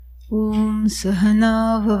Om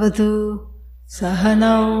Sahana Bhavatu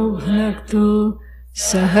Sahanau Bhunaktu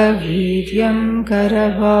Saha Viryam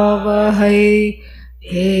Karavavahai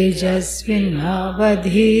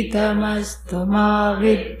Tejasvinavadhitamastu ma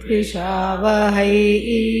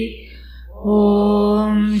vidvishavahai.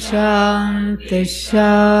 Om Shanti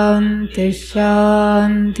Shanti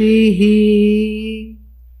Shanti.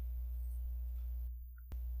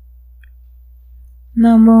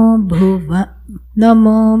 Namo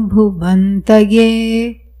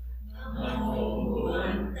Bhuvantaye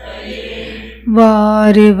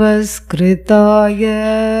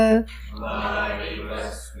Varivaskritaya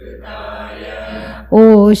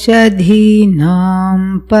Oshadhinam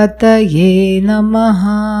Pataye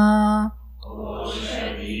Namaha.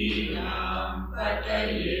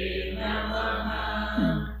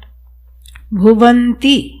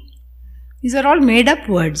 Bhuvanti. These are all made up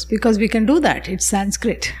words because we can do that. It's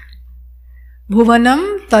Sanskrit.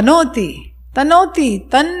 Bhuvanam tanoti. Tanoti.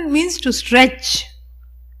 Tan means to stretch.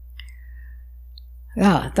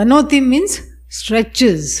 Yeah, tanoti means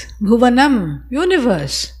stretches. Bhuvanam,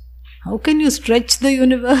 universe. How can you stretch the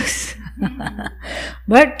universe?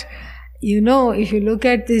 But, if you look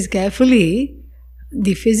at this carefully,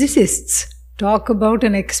 the physicists talk about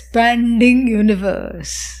an expanding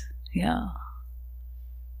universe. Yeah.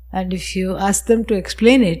 And if you ask them to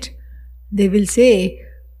explain it, they will say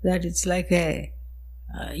that it's like they'll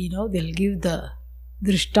give the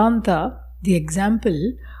drishtanta, the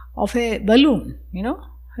example of a balloon,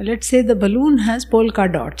 Let's say the balloon has polka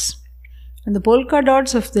dots. And the polka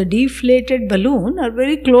dots of the deflated balloon are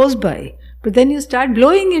very close by. But then you start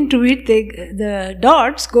blowing into it, the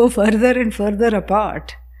dots go further and further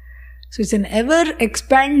apart. So it's an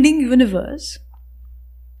ever-expanding universe.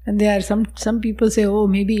 And there are some people say, oh,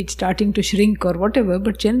 maybe it's starting to shrink or whatever,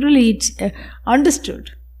 but generally it's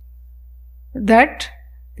understood that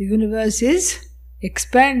the universe is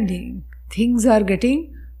expanding. Things are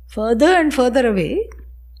getting further and further away.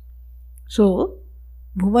 So,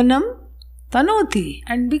 Bhuvanam Tanoti.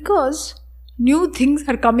 And because new things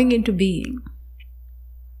are coming into being.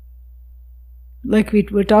 Like we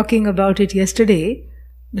were talking about it yesterday,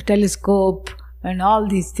 the telescope, and all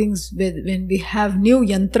these things, when we have new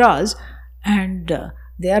yantras, and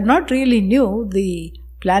they are not really new, the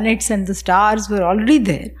planets and the stars were already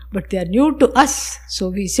there, but they are new to us. So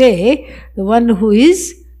we say, the one who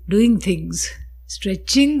is doing things,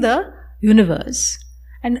 stretching the universe.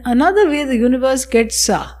 And another way the universe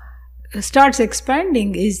starts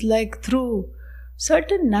expanding is like through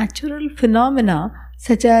certain natural phenomena,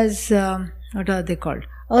 such as, what are they called?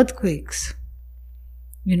 Earthquakes.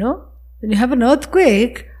 When you have an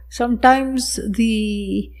earthquake, sometimes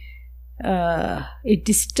it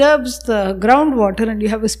disturbs the groundwater and you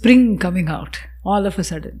have a spring coming out all of a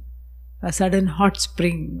sudden hot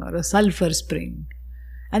spring or a sulfur spring.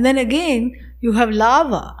 And then again, you have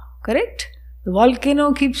lava, correct? The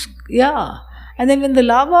volcano keeps, And then when the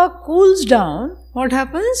lava cools down, what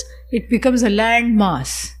happens? It becomes a land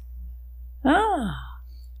mass.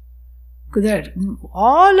 That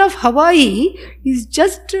all of Hawaii is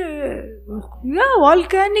just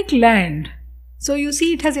volcanic land. So you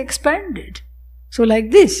see, it has expanded. So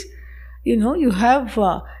like this, you have,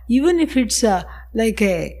 even if it's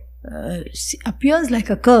appears like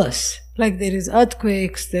a curse, like there is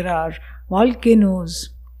earthquakes, there are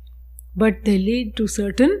volcanoes, but they lead to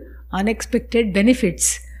certain unexpected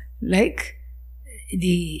benefits, like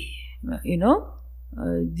the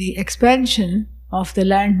expansion of the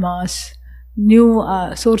land mass, new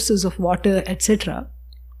sources of water, etc.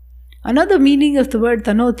 Another meaning of the word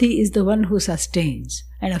Tanoti is the one who sustains.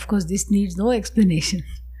 And of course, this needs no explanation.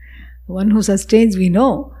 The one who sustains, we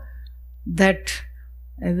know that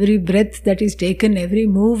every breath that is taken, every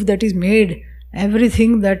move that is made,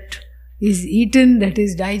 everything that is eaten, that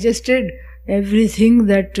is digested, everything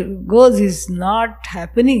that goes is not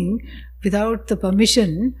happening without the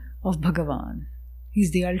permission of Bhagavan. He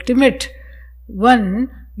is the ultimate one,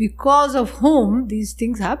 because of whom these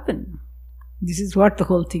things happen. This is what the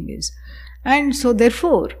whole thing is. And so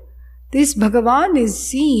therefore, this Bhagavan is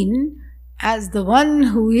seen as the one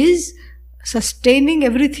who is sustaining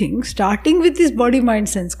everything, starting with this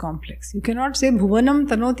body-mind-sense complex. You cannot say Bhuvanam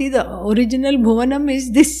Tanoti, the original Bhuvanam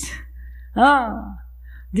is this.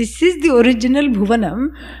 This is the original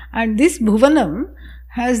Bhuvanam, and this Bhuvanam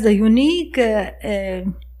has the unique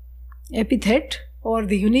epithet or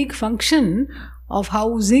the unique function of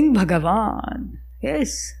housing Bhagavan.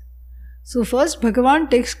 Yes. So first Bhagavan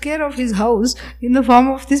takes care of his house in the form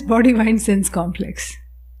of this body-mind-sense complex.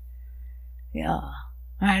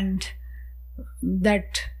 And that,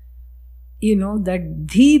 that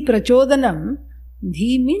dhi prachodanam,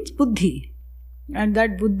 Dhi means buddhi. And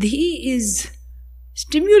that buddhi is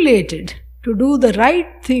stimulated to do the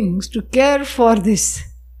right things, to care for this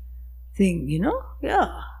thing, Yeah.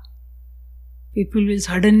 People will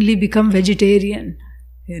suddenly become vegetarian,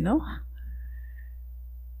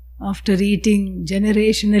 after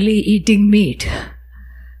generationally eating meat.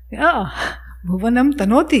 Yeah. Bhuvanam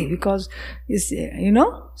tanoti, because,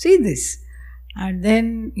 see this. And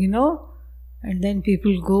then, and then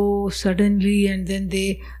people go suddenly and then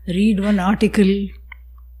they read one article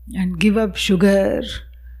and give up sugar,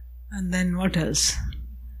 and then what else?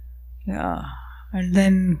 Yeah. And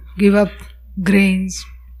then give up grains,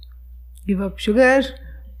 give up sugar,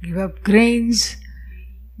 give up grains,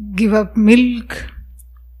 give up milk,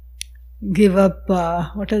 give up,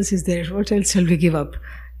 what else is there? What else shall we give up?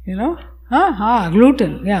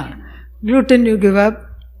 Gluten, yeah. Gluten you give up.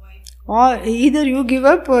 Or either you give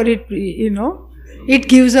up or it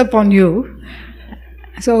gives up on you.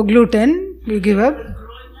 So gluten, you give up.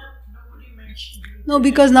 No,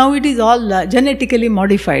 because now it is all genetically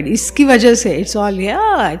modified. Iski wajah se, it's all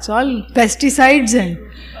pesticides and,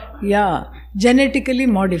 genetically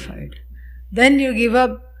modified. Then you give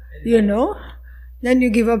up, then you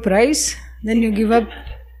give up rice, then you give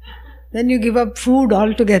up food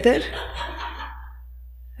altogether.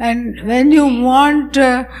 And when you want,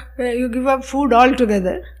 you give up food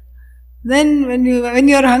altogether. Then when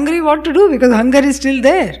you're hungry, what to do? Because hunger is still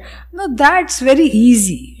there. No, that's very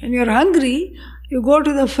easy. When you're hungry, you go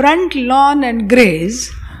to the front lawn and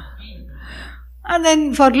graze. And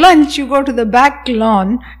then for lunch, you go to the back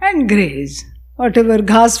lawn and graze. Whatever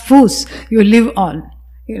ghas foos you live on.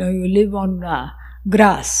 You live on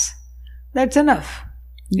grass. That's enough.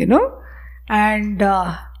 And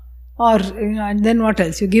and then what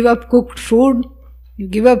else? You give up cooked food. You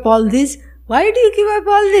give up all this. Why do you give up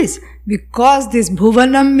all this? Because this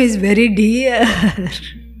bhuvanam is very dear.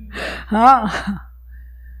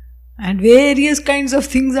 And various kinds of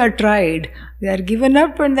things are tried. They are given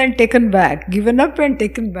up and then taken back. Given up and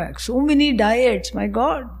taken back. So many diets, my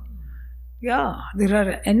God. Yeah, there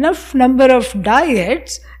are enough number of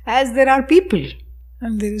diets as there are people.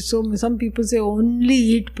 And there is some people say only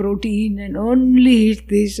eat protein and only eat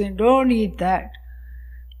this and don't eat that.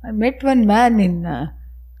 I met one man in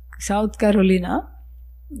South Carolina.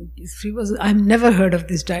 I've never heard of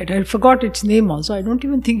this diet. I forgot its name also. I don't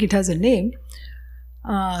even think it has a name.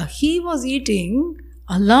 He was eating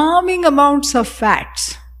alarming amounts of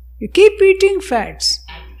fats. You keep eating fats.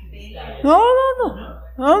 No.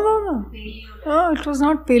 Oh, it was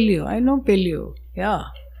not paleo. I know paleo. Yeah.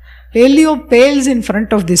 Paleo pales in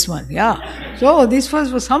front of this one. Yeah. So this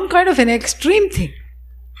was some kind of an extreme thing.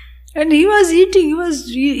 And he was eating,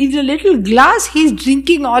 in a little glass, he's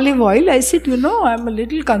drinking olive oil. I said, I'm a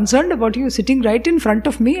little concerned about you sitting right in front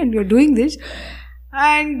of me and you're doing this.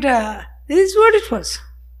 And this is what it was.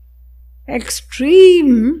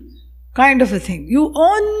 Extreme kind of a thing. You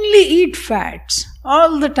only eat fats.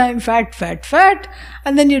 All the time fat.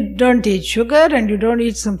 And then you don't eat sugar and you don't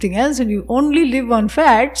eat something else and you only live on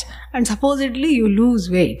fats and supposedly you lose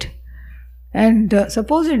weight. And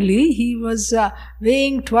supposedly he was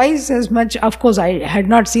weighing twice as much. Of course, I had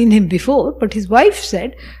not seen him before, but his wife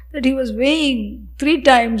said that he was weighing 3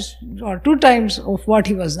 times or 2 times of what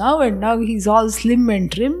he was now, and now he's all slim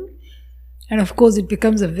and trim. And of course, it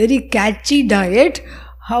becomes a very catchy diet,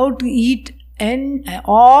 how to eat and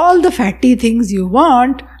all the fatty things you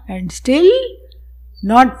want and still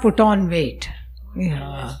not put on weight.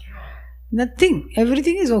 Yeah. Nothing.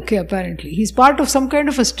 Everything is okay apparently. He's part of some kind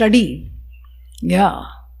of a study. Yeah.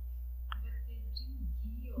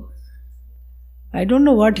 I don't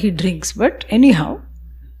know what he drinks, but anyhow,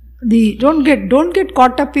 don't get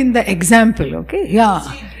caught up in the example, okay? Yeah.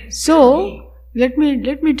 So let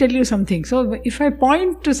me tell you something. So if I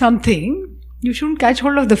point to something, you shouldn't catch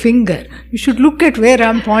hold of the finger. You should look at where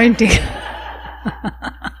I'm pointing.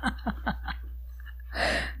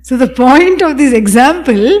 So the point of this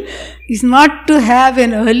example is not to have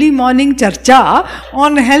an early morning charcha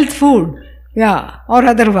on health food. Yeah, or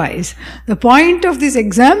otherwise. The point of this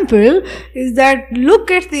example is that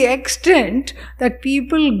look at the extent that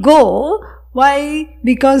people go. Why?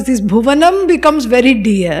 Because this bhuvanam becomes very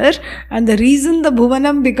dear, and the reason the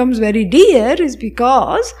bhuvanam becomes very dear is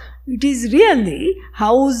because it is really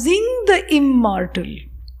housing the immortal.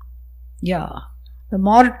 Yeah. The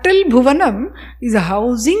mortal bhuvanam is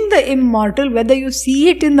housing the immortal, whether you see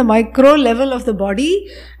it in the micro level of the body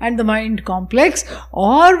and the mind complex,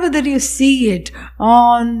 or whether you see it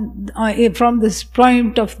from this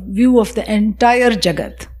point of view of the entire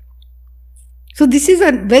Jagat. So this is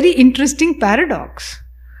a very interesting paradox.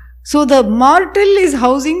 So the mortal is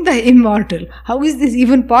housing the immortal. How is this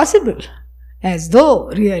even possible? As though,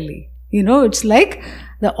 really, it's like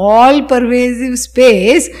the all-pervasive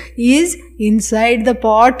space is inside the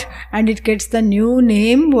pot and it gets the new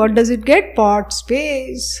name. What does it get? Pot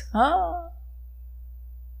space.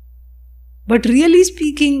 But really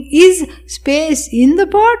speaking, is space in the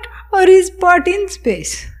pot or is pot in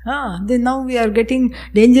space? Then now we are getting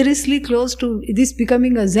dangerously close to this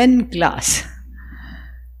becoming a Zen class.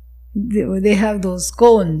 They have those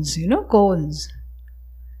cones, cones.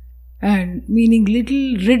 And meaning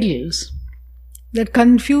little riddles that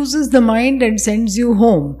confuses the mind and sends you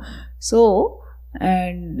home. So,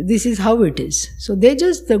 and this is how it is. So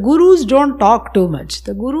the gurus don't talk too much.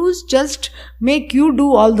 The gurus just make you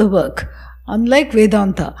do all the work. Unlike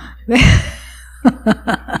Vedanta.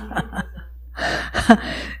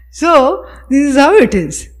 So, this is how it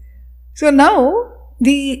is. So now,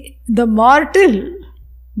 the mortal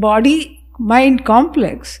body-mind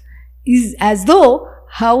complex is as though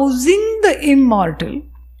housing the immortal.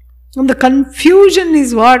 And the confusion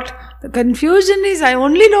is what? The confusion is, I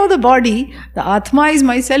only know the body, the Atma is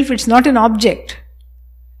myself, it's not an object.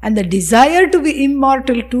 And the desire to be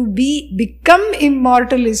immortal, become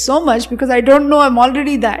immortal is so much because I don't know I'm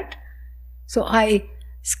already that. So I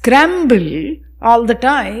scramble all the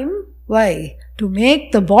time. Why? To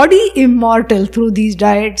make the body immortal through these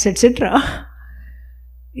diets, etc.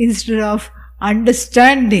 Instead of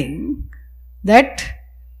understanding that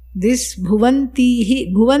this Bhuvantihi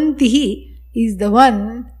is the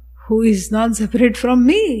one who is not separate from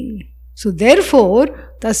me. So therefore,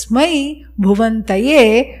 Tasmai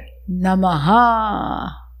Bhuvantaye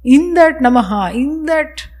Namaha. In that Namaha, in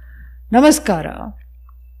that Namaskara.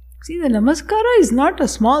 See, the Namaskara is not a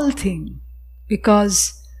small thing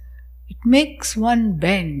because it makes one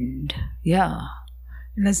bend. Yeah.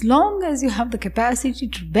 And as long as you have the capacity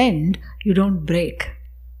to bend, you don't break.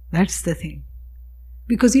 That's the thing.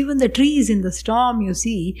 Because even the trees in the storm, you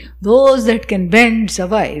see, those that can bend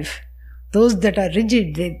survive. Those that are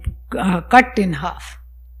rigid, they are cut in half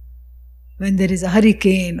when there is a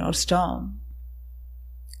hurricane or storm.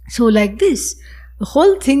 So like this, the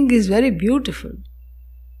whole thing is very beautiful.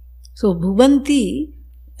 So Bhuvanti,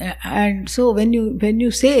 and so when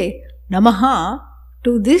you say Namaha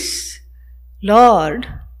to this Lord,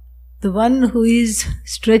 the one who is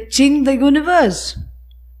stretching the universe,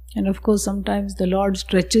 and of course sometimes the Lord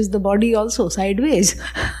stretches the body also sideways.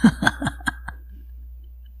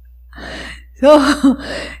 So,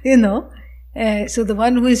 so the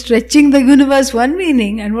one who is stretching the universe, one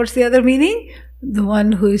meaning, and what's the other meaning? The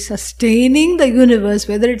one who is sustaining the universe,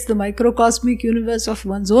 whether it's the microcosmic universe of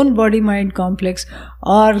one's own body-mind complex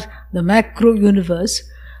or the macro universe.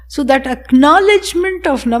 So that acknowledgement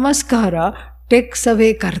of Namaskara takes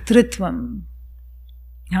away kartritvam.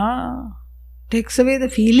 Takes away the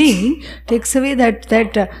feeling, takes away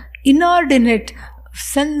that inordinate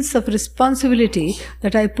sense of responsibility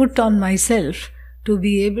that I put on myself to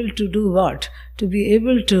be able to do what? To be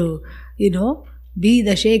able to, be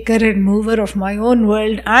the shaker and mover of my own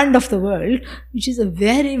world and of the world, which is a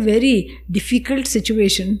very, very difficult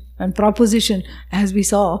situation and proposition, as we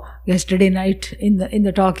saw yesterday night in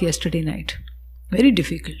the talk yesterday night. Very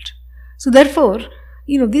difficult. So therefore,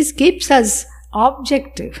 this keeps us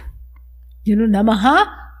objective. Namaha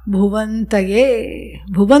Bhuvantaye.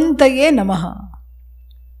 Bhuvantaye Namaha.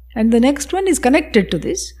 And the next one is connected to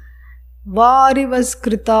this.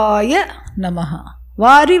 Varivaskritaya Namaha.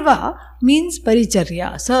 Variva means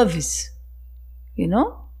paricharya, service.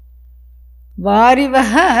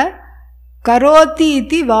 Varivaha karoti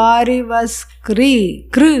iti varivaskri.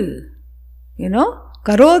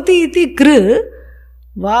 Karoti iti kru.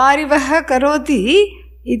 Varivaha karoti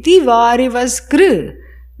iti varivaskru.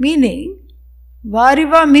 Meaning,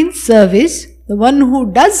 Variva means service. The one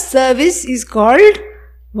who does service is called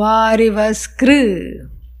Varivaskru.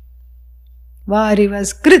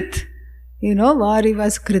 Varivaskrit.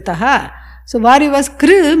 Varivaskritaha. So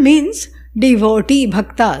Varivaskru means devotee,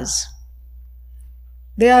 bhaktas.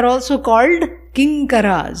 They are also called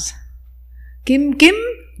kinkaras. Kim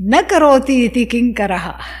na karoti iti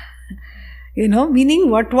kinkaraha. Meaning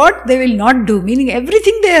what they will not do. Meaning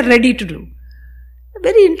everything they are ready to do.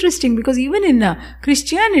 Very interesting, because even in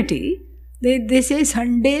Christianity, they say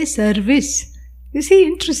Sunday service. You see,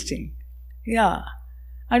 interesting. Yeah.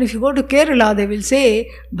 And if you go to Kerala, they will say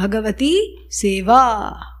Bhagavati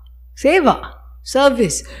Seva. Seva,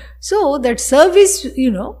 service. So that service,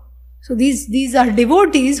 so these are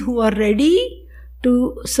devotees who are ready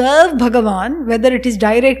to serve Bhagavan, whether it is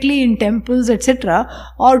directly in temples, etc.,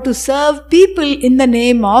 or to serve people in the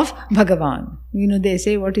name of Bhagavan. They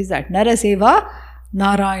say, what is that? Naraseva,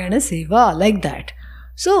 Narayana Seva, like that.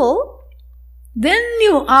 So, then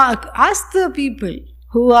you ask the people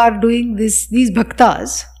who are doing these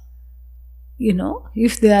bhaktas,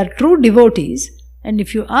 if they are true devotees, and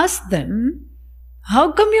if you ask them,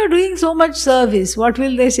 how come you are doing so much service? What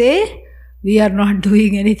will they say? We are not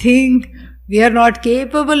doing anything. We are not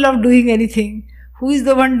capable of doing anything. Who is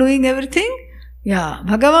the one doing everything? Yeah,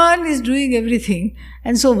 Bhagavan is doing everything.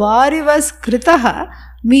 And so Varivas Kritaha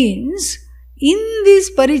means in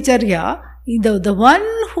this paricharya, the one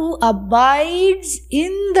who abides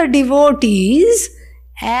in the devotees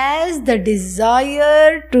as the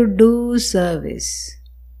desire to do service.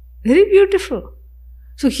 Very beautiful.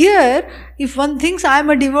 So here, if one thinks I am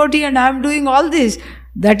a devotee and I am doing all this,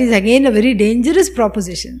 that is again a very dangerous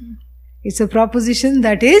proposition. It's a proposition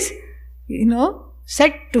that is,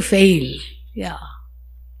 set to fail. Yeah.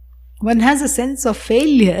 One has a sense of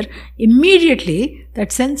failure. Immediately,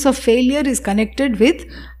 that sense of failure is connected with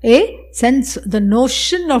the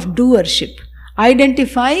notion of doership.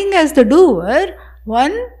 Identifying as the doer,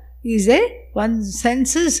 one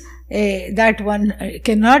senses that one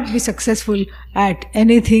cannot be successful at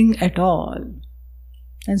anything at all.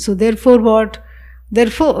 And so therefore what?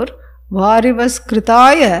 Therefore, Varivas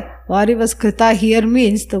Krita here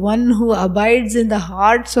means the one who abides in the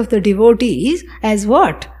hearts of the devotees as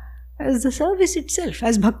what? As the service itself,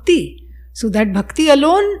 as bhakti. So that bhakti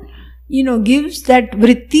alone, gives that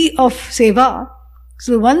vritti of seva.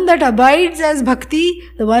 So one that abides as bhakti,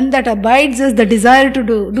 the one that abides as the desire to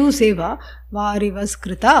do seva, Varivas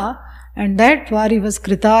Krita, and that Varivas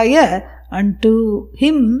Kritaya, unto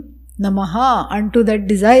him, namaha, unto that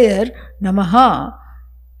desire, namaha.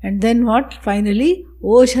 And then what? Finally,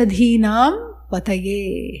 Oshadhinam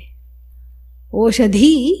Pataye.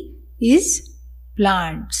 Oshadhi is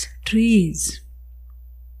plants, trees.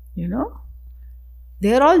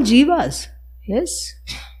 They are all jivas. Yes.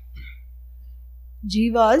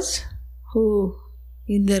 Jivas who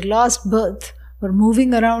in their last birth were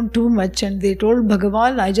moving around too much and they told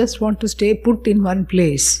Bhagavan, I just want to stay put in one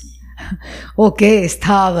place. Okay,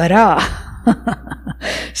 sthavara.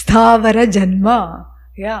 Sthavara janma.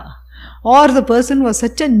 Yeah. Or the person was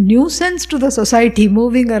such a nuisance to the society,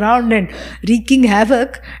 moving around and wreaking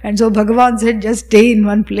havoc, and so Bhagavan said, just stay in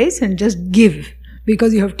one place and just give,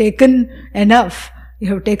 because you have taken enough.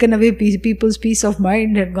 You have taken away people's peace of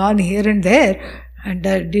mind and gone here and there and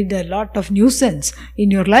did a lot of nuisance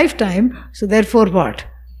in your lifetime. So therefore what?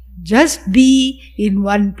 Just be in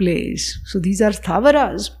one place. So these are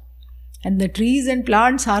sthavaras. And the trees and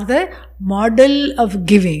plants are the model of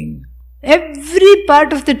giving. Every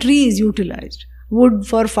part of the tree is utilized. Wood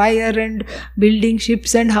for fire and building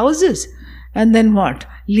ships and houses. And then what?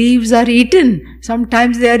 Leaves are eaten.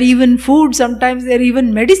 Sometimes they are even food, sometimes they are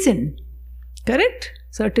even medicine. Correct?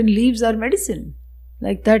 Certain leaves are medicine.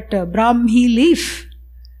 Like that Brahmi leaf.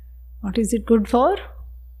 What is it good for?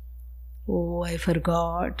 Oh, I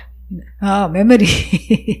forgot. Memory.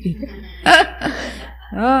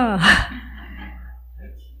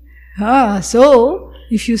 So,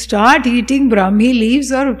 if you start eating Brahmi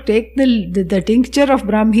leaves or take the tincture of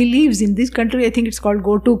Brahmi leaves, in this country I think it's called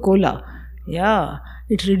Gotu Cola. Yeah,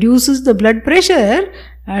 it reduces the blood pressure,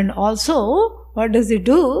 and also, what does it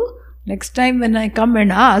do? Next time when I come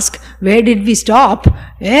and ask, where did we stop?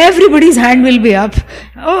 Everybody's hand will be up.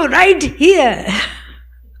 Oh, right here.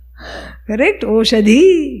 Correct?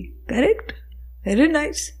 Oshadhi. Correct? Very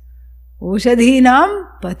nice.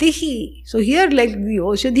 Oshadhinam patihi. So here, like the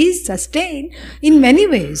oshadhis sustain in many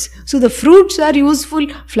ways. So the fruits are useful,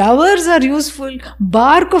 flowers are useful,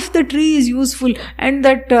 bark of the tree is useful, and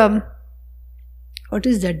that what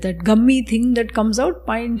is that? That gummy thing that comes out,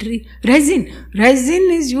 pine tree, resin. Resin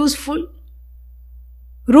is useful.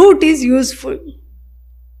 Root is useful.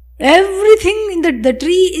 Everything in the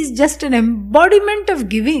tree is just an embodiment of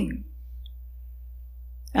giving.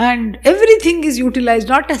 And everything is utilized,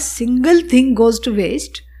 not a single thing goes to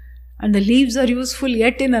waste. And the leaves are useful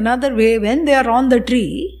yet in another way. When they are on the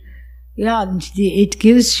tree, it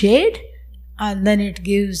gives shade, and then it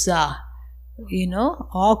gives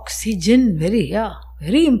oxygen,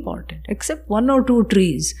 very important. Except one or two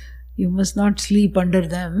trees, you must not sleep under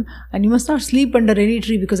them, and you must not sleep under any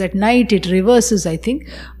tree, because at night it reverses, I think.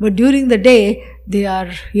 But during the day, they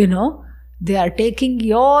are taking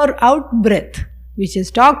your out breath, which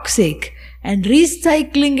is toxic, and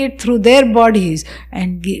recycling it through their bodies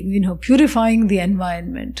and purifying the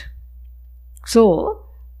environment. So,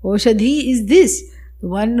 Oshadhi is this, the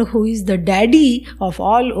one who is the daddy of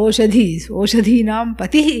all Oshadhis, Oshadhinam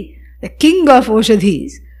Patihi, the king of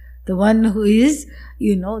Oshadhis, the one who is,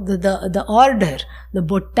 the order, the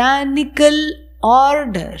botanical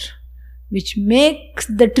order, which makes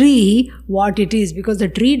the tree what it is, because the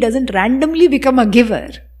tree doesn't randomly become a giver.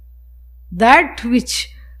 That which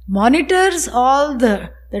monitors all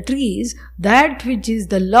the trees, that which is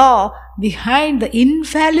the law behind, the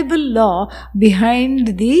infallible law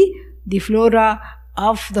behind the flora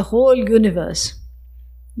of the whole universe,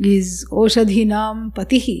 is Oshadhinam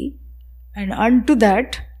Patihi, and unto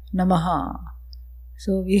that Namaha.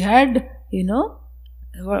 So we had,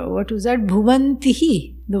 what was that?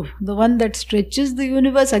 Bhuvantihi, the one that stretches the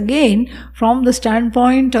universe, again from the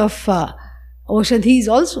standpoint of Oshadhis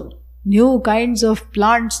also. New kinds of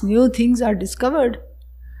plants, new things are discovered.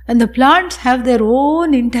 And the plants have their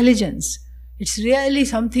own intelligence. It's really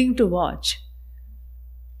something to watch.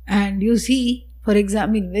 And you see, for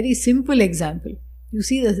example, very simple example, you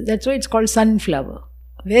see that's why it's called sunflower.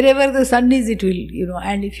 Wherever the sun is, it will,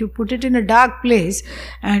 and if you put it in a dark place,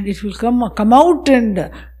 and it will come out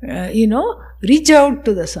and, reach out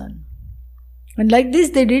to the sun. And like this,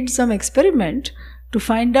 they did some experiment to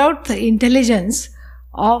find out the intelligence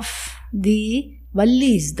of the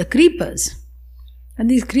vallis, the creepers. And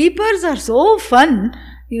these creepers are so fun,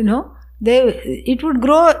 it would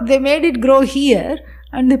grow, they made it grow here,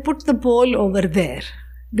 and they put the pole over there,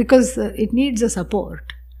 because it needs a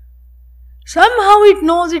support. Somehow it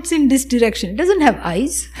knows it's in this direction. It doesn't have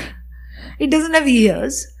eyes. It doesn't have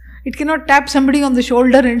ears. It cannot tap somebody on the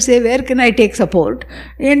shoulder and say, where can I take support?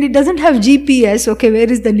 And it doesn't have GPS, okay,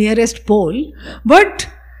 where is the nearest pole? But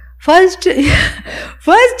first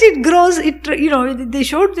it grows, they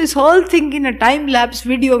showed this whole thing in a time-lapse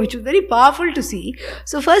video, which was very powerful to see.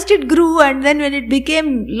 So first it grew, and then when it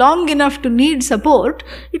became long enough to need support,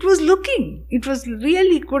 it was looking. It was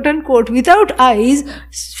really, quote-unquote, without eyes,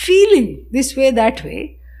 feeling this way, that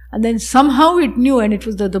way. And then somehow it knew, and it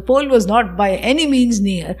was the pole was not by any means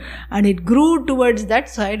near, and it grew towards that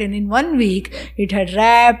side, and in 1 week, it had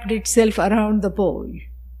wrapped itself around the pole.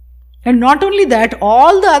 And not only that,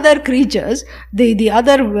 all the other creatures, the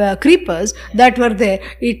other creepers that were there,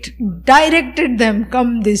 it directed them,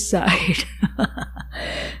 come this side.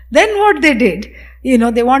 Then what they did,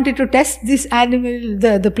 they wanted to test this animal,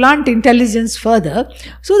 the plant intelligence further.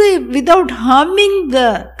 So they, without harming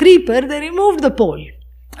the creeper, they removed the pole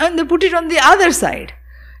and they put it on the other side.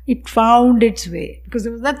 It found its way, because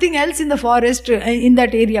there was nothing else in the forest, in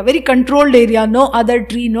that area, very controlled area, no other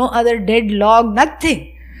tree, no other dead log, nothing.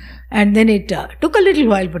 And then it took a little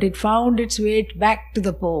while, but it found its way back to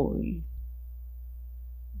the pole.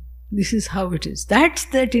 This is how it is. That's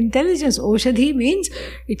that intelligence. Oshadhi means,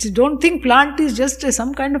 don't think plant is just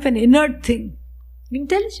some kind of an inert thing.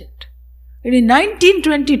 Intelligent. And in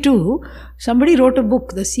 1922, somebody wrote a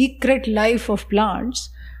book, The Secret Life of Plants,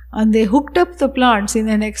 and they hooked up the plants in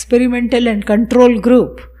an experimental and control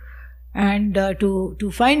group, and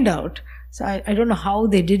to find out. So I don't know how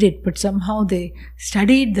they did it, but somehow they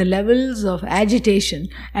studied the levels of agitation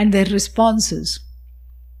and their responses.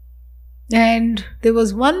 And there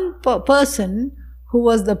was one person who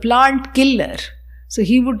was the plant killer. So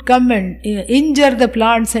he would come and injure the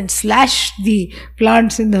plants and slash the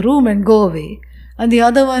plants in the room and go away. And the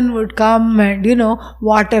other one would come and,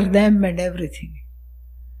 water them and everything.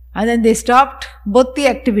 And then they stopped both the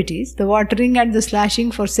activities, the watering and the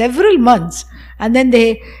slashing, for several months. And then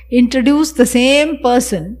they introduced the same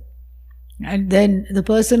person. And then the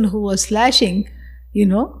person who was slashing,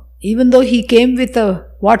 even though he came with a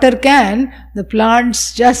water can, the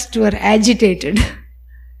plants just were agitated.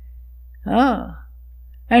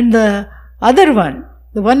 And the other one,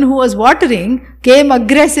 the one who was watering, came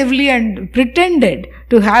aggressively and pretended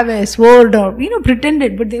to have a sword or,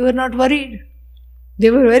 pretended, but they were not worried. They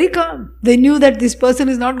were very calm. They knew that this person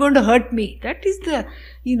is not going to hurt me. That is the,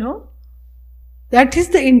 that is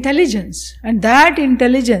the intelligence. And that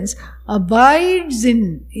intelligence abides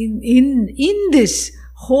in this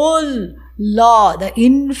whole law, the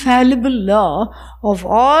infallible law of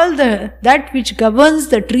all that which governs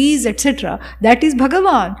the trees, etc. That is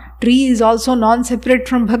Bhagavan. Tree is also non-separate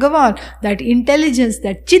from Bhagavan. That intelligence,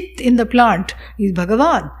 that chit in the plant is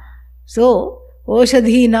Bhagavan. So,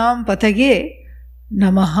 Oshadhinam Patage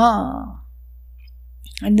Namaha.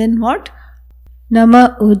 And then what?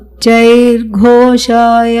 Nama Uchchair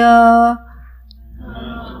Ghoshaya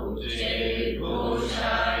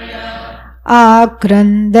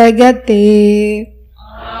Akrandayate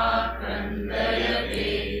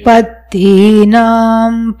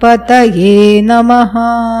Pattinam Pataye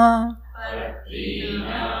Namaha.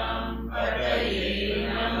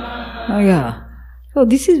 Oh yeah. So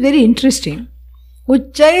this is very interesting.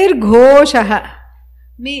 Uchchair Ghoshaha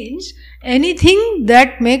means anything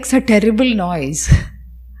that makes a terrible noise.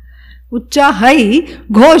 Ucha hai,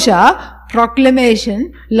 ghosha,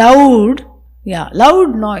 proclamation, loud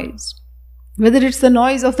noise. Whether it's the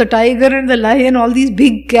noise of the tiger and the lion, all these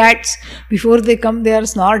big cats, before they come, they are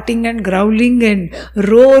snorting and growling and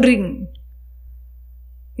roaring.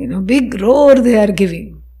 Big roar they are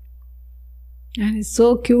giving. And it's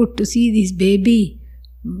so cute to see these baby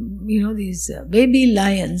lions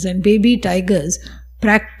and baby tigers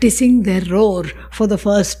practicing their roar for the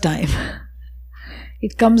first time.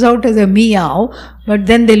 It comes out as a meow, but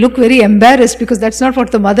then they look very embarrassed because that's not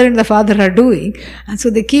what the mother and the father are doing. And so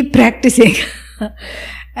they keep practicing.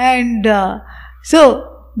 And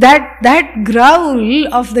so that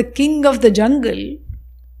growl of the king of the jungle,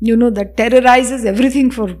 that terrorizes everything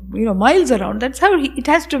for, miles around. That's how it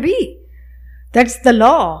has to be. That's the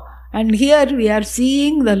law. And here we are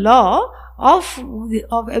seeing the law of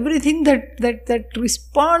everything that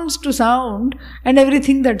responds to sound and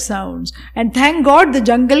everything that sounds. And thank God the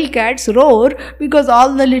jungle cats roar, because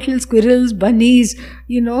all the little squirrels, bunnies,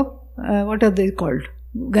 what are they called?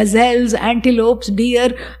 Gazelles, antelopes, deer,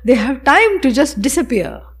 they have time to just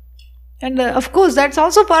disappear. And of course that's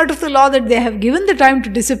also part of the law, that they have given the time to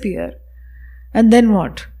disappear. And then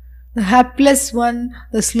what? The hapless one,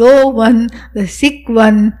 the slow one, the sick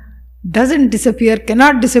one doesn't disappear,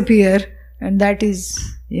 cannot disappear. And that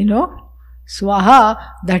is, swaha,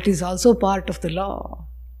 that is also part of the law.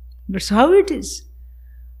 That's how it is.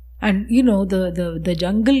 And the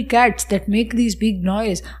jungle cats that make these big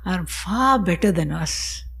noise are far better than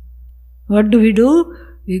us. What do?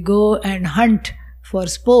 We go and hunt for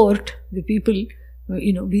sport, the people,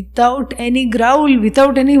 without any growl,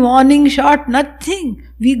 without any warning shot, nothing.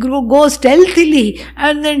 We go stealthily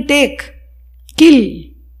and then kill.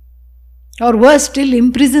 Or worse still,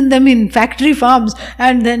 imprison them in factory farms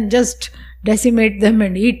and then just decimate them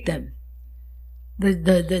and eat them.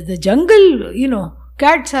 The jungle,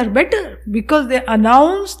 cats are better because they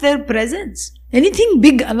announce their presence. Anything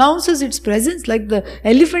big announces its presence, like the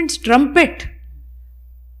elephant's trumpet.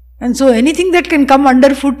 And so anything that can come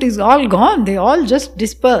underfoot is all gone. They all just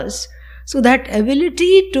disperse. So that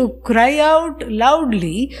ability to cry out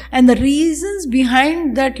loudly and the reasons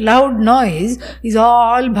behind that loud noise is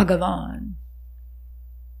all Bhagavan.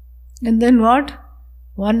 And then what?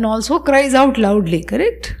 One also cries out loudly,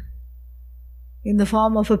 correct? In the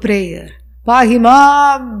form of a prayer.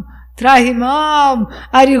 Pahimam, Trahimam,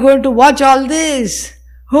 are you going to watch all this?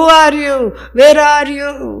 Who are you? Where are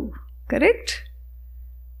you? Correct?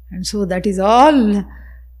 And so that is all,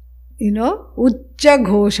 Uchcha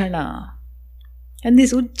Ghoshana. And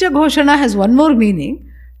this Uchcha Ghoshana has one more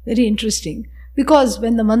meaning, very interesting. Because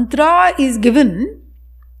when the mantra is given,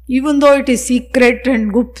 even though it is secret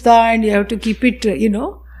and gupta and you have to keep it,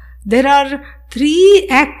 there are 3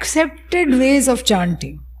 accepted ways of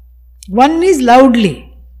chanting. One is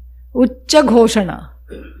loudly, Uchcha Ghoshana.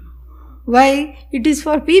 Why? It is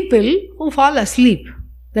for people who fall asleep.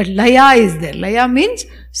 That laya is there. Laya means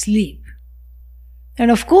sleep. And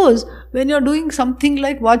of course, when you're doing something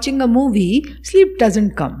like watching a movie, sleep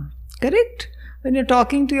doesn't come. Correct? When you're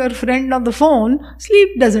talking to your friend on the phone,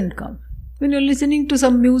 sleep doesn't come. When you're listening to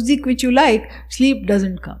some music which you like, sleep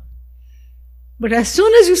doesn't come. But as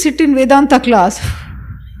soon as you sit in Vedanta class,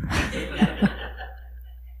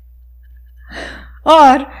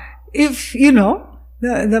 or if,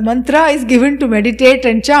 the mantra is given to meditate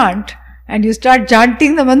and chant, and you start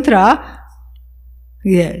chanting the mantra,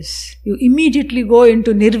 yes, you immediately go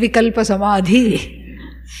into nirvikalpa samadhi.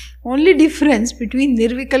 Only difference between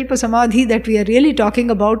nirvikalpa samadhi that we are really talking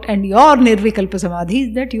about and your nirvikalpa samadhi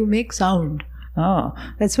is that you make sound.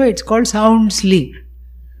 That's why it's called sound sleep.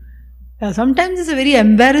 Sometimes it's a very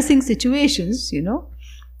embarrassing situations,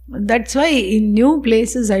 That's why in new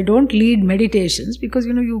places I don't lead meditations, because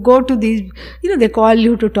you go to these, they call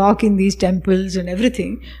you to talk in these temples and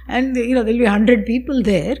everything, and there'll be 100 people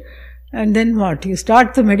there, and then what? You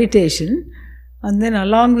start the meditation, and then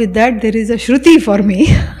along with that there is a shruti for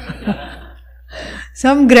me.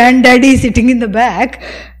 Some granddaddy sitting in the back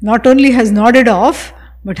not only has nodded off,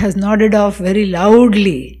 but has nodded off very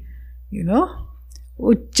loudly,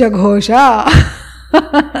 Uchcha Ghosha.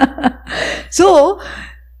 So,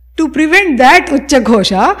 to prevent that Uchcha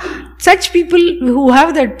Ghosha, such people who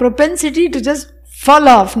have that propensity to just fall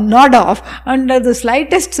off, nod off under the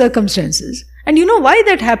slightest circumstances. And you know why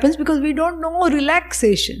that happens? Because we don't know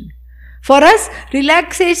relaxation. For us,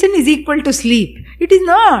 relaxation is equal to sleep. It is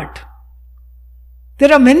not.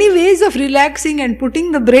 There are many ways of relaxing and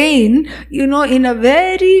putting the brain, in a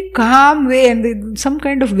very calm way, and some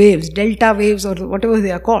kind of waves, delta waves or whatever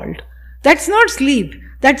they are called. That's not sleep.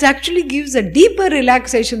 That actually gives a deeper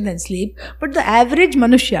relaxation than sleep. But the average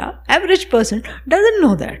manusya, average person, doesn't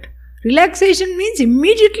know that. Relaxation means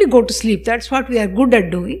immediately go to sleep. That's what we are good at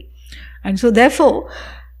doing. And so therefore,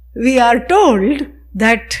 we are told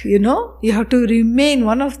that, you have to remain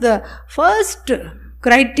one of the first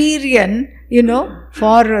criterion,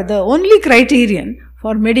 for the only criterion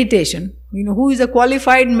for meditation. Who is a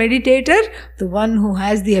qualified meditator? The one who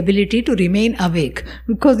has the ability to remain awake.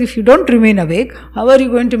 Because if you don't remain awake, how are you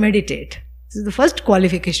going to meditate? This is the first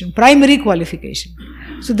qualification, primary qualification.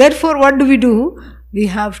 So therefore, what do? We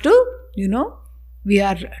have to, we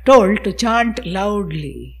are told to chant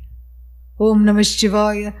loudly. Om Namah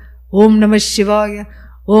Shivaya, Om Namah Shivaya,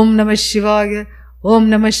 Om Namah Shivaya, Om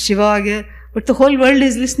Namah Shivaya. But the whole world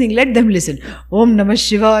is listening, let them listen. Om Namah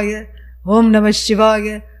Shivaya, Om Namah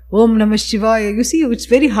Shivaya, Om Namah Shivaya. You see, it's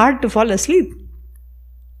very hard to fall asleep.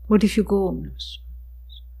 What if you go Om Namah Shivaya?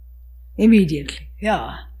 Immediately,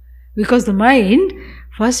 yeah. Because the mind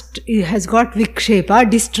first has got vikshepa,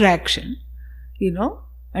 distraction,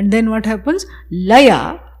 and then what happens?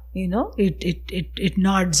 Laya, it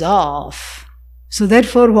nods off. So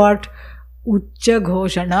therefore what? Uchcha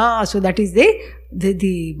Ghoshana. So that is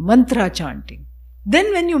the mantra chanting.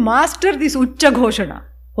 Then when you master this Uchcha Ghoshana,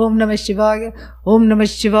 Om Namah Shivaya, Om Namah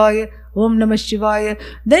Shivaya, Om Namah Shivaya,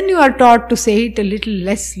 then you are taught to say it a little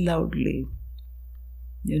less loudly.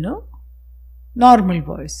 Normal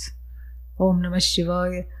voice. Om Namah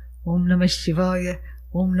Shivaya, Om Namah Shivaya,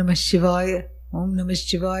 Om Namah Shivaya, Om Namah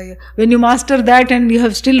Shivaya. When you master that and you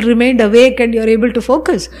have still remained awake and you are able to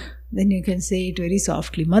focus, then you can say it very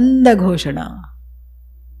softly. Manda Ghoshana.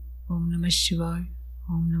 Om Namah Shivaya,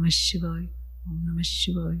 Om Namah Shivaya, Om Namah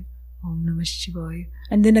Shivaya, Om Namah Shivaya.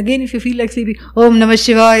 And then again if you feel like sleeping, Om Namah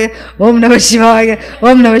Shivaya, Om Namah Shivaya,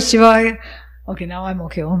 Om Namah Shivaya. Okay, now I'm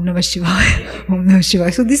okay. Om Namah Shivaya, Om Namah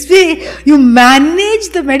Shivaya. So this way you manage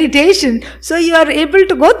the meditation so you are able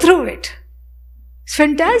to go through it. It's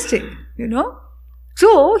fantastic,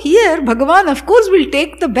 So here Bhagavan of course will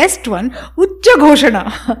take the best one, Uchcha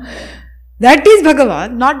Ghoshana. That is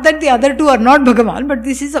Bhagavan. Not that the other two are not Bhagavan, but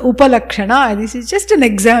this is a Upalakshana. This is just an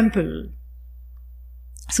example.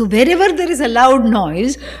 So wherever there is a loud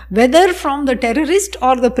noise, whether from the terrorist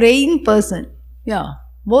or the praying person,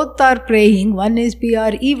 both are praying. One is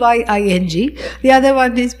P-R-E-Y-I-N-G, the other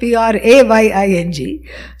one is P-R-A-Y-I-N-G.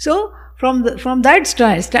 So from that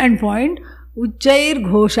standpoint, Uchchair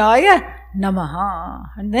Ghoshaya Namaha.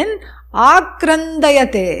 And then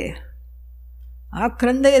Akrandayate.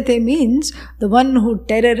 Akrandayate means the one who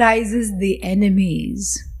terrorizes the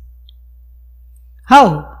enemies.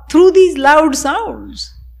 How? Through these loud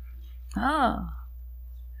sounds.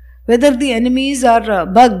 Whether the enemies are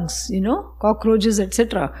bugs, cockroaches,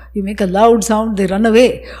 etc. You make a loud sound, they run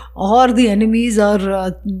away. Or the enemies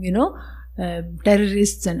are,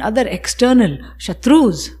 terrorists and other external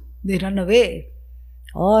shatrus, they run away.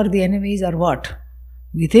 Or the enemies are what?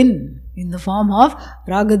 Within, in the form of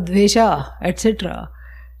ragadvesha, etc.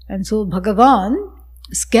 And so Bhagavan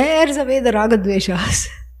scares away the ragadveshas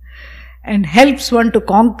and helps one to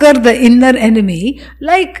conquer the inner enemy,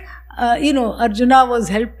 like Arjuna was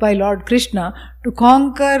helped by Lord Krishna to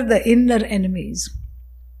conquer the inner enemies.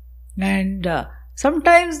 And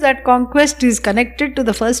sometimes that conquest is connected to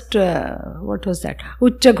the first, Uchcha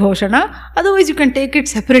Ghoshana. Otherwise you can take it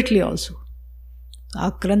separately also.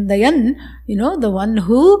 Akrandayan, the one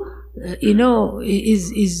who,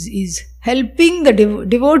 is helping the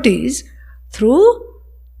devotees through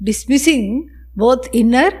dismissing both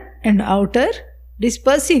inner and outer,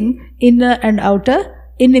 dispersing inner and outer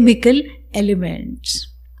inimical elements,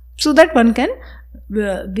 so that one can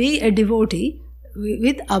be a devotee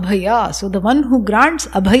with abhaya. So the one who grants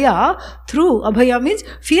abhaya through, abhaya means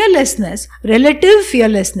fearlessness, relative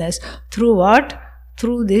fearlessness, through what?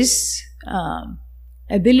 Through this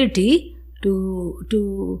ability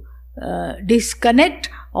to disconnect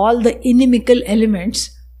all the inimical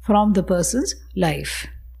elements from the person's life.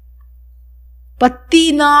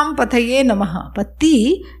 Patti nam pathaye namaha.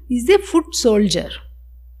 Patti is a foot soldier.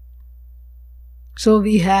 So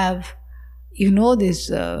we have,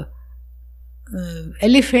 this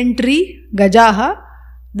elephantry, gajaha,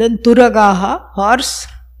 then turagaha, horse,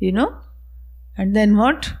 and then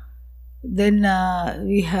what? Then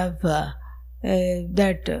we have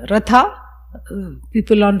that ratha,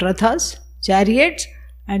 people on rathas, chariots,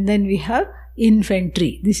 and then we have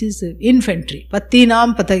infantry. This is infantry.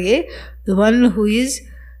 Pattinam pataye, the one who is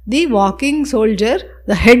the walking soldier,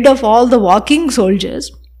 the head of all the walking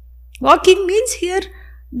soldiers. Walking means here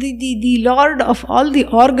the lord of all the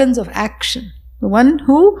organs of action. The one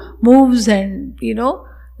who moves and,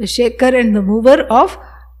 the shaker and the mover of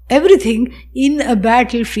everything in a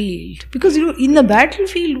battlefield. Because, in the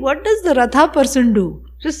battlefield, what does the Ratha person do?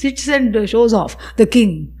 Just sits and shows off, the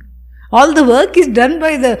king. All the work is done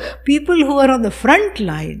by the people who are on the front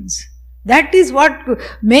lines. That is what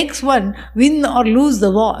makes one win or lose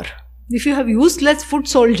the war. If you have useless foot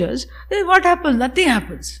soldiers, then what happens? Nothing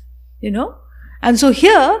happens. And so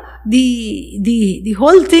here, the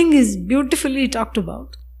whole thing is beautifully talked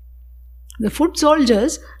about. The foot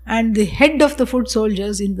soldiers and the head of the foot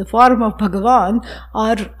soldiers in the form of Bhagavan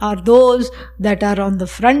are those that are on the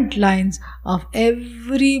front lines of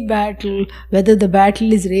every battle, whether the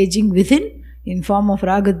battle is raging within, in form of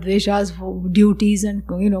raga dveshas, duties and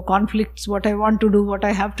conflicts, what I want to do, what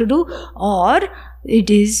I have to do, or it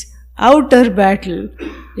is outer battle.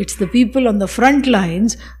 It's the people on the front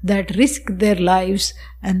lines that risk their lives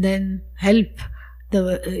and then help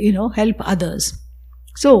others.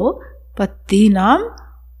 So, Pattinam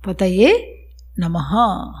Pataye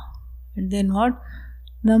Namaha. And then what?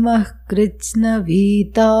 Namah Krishna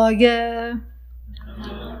Vitaya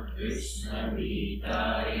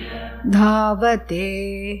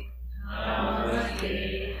Dhavate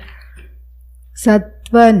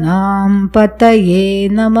Sattvanam Pataye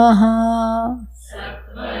Namaha.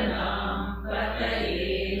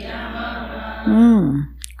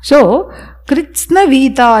 So, Krishna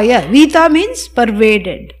Vitaya. Vita means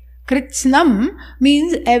pervaded. Krishnam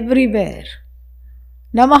means everywhere.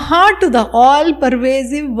 Namaha to the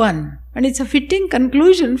all-pervasive one. And it's a fitting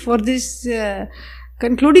conclusion for this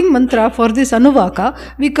concluding mantra for this Anuvaka,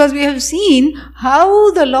 because we have seen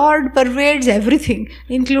how the Lord pervades everything,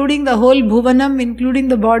 including the whole Bhuvanam, including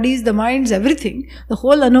the bodies, the minds, everything. The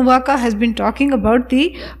whole Anuvaka has been talking about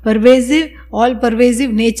the pervasive,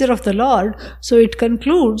 all-pervasive nature of the Lord. So it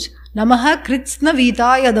concludes, Namaha Krishna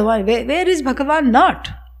Vitaya, the one. Where is Bhagavan not?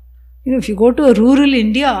 If you go to a rural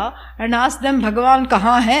India and ask them, Bhagavan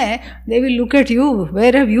kahan hai? They will look at you.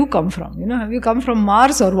 Where have you come from? Have you come from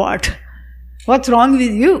Mars or what? What's wrong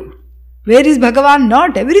with you? Where is Bhagavan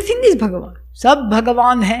not? Everything is Bhagavan. Sab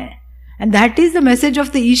Bhagavan hai. And that is the message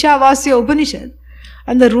of the Ishavasya Upanishad.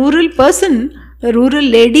 And the rural person, the rural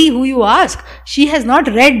lady who you ask, she has not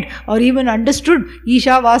read or even understood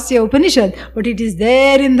Ishavasya Upanishad, but it is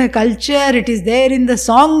there in the culture, it is there in the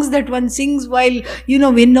songs that one sings while,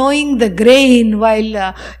 winnowing the grain,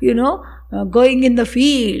 while, going in the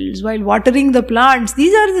fields, while watering the plants.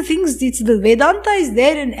 These are the things, the Vedanta is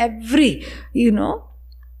there in every, in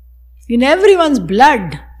everyone's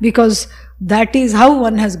blood, because that is how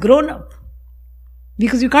one has grown up.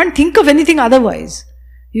 Because you can't think of anything otherwise.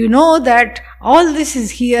 You know that all this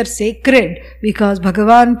is here sacred because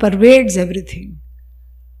Bhagavan pervades everything.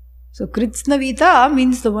 So Krishna Vita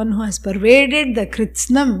means the one who has pervaded the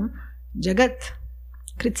Krishnam Jagat.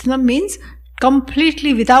 Krishnam means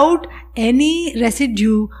completely without any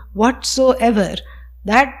residue whatsoever.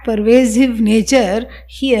 That pervasive nature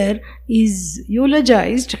here is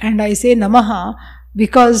eulogized, and I say Namaha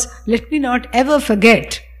because let me not ever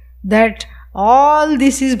forget that all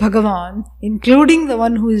this is Bhagavan, including the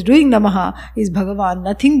one who is doing Namaha is Bhagavan.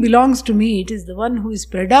 Nothing belongs to me. It is the one who is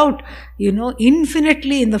spread out,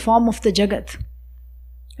 infinitely in the form of the Jagat.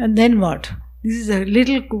 And then what? This is a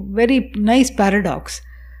little very nice paradox.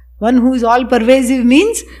 One who is all pervasive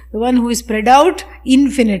means the one who is spread out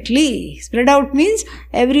infinitely. Spread out means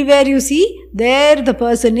everywhere you see, there the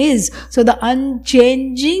person is. So the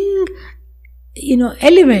unchanging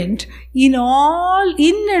element in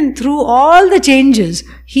and through all the changes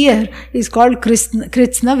here is called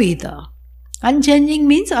Krishna Vita. Unchanging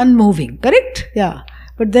means unmoving, correct? Yeah.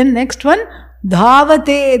 But then next one,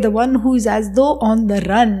 Dhavate, the one who is as though on the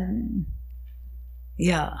run.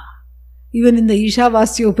 Yeah. Even in the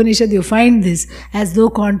Ishavasya Upanishad you find this as though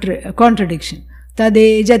contradiction.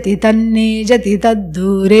 Tade jati tanne jati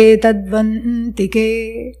taddure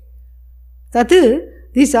tadvantike. Tat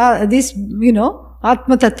this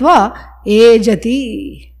Atma Tattva,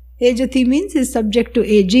 ejati. Ejati means is subject to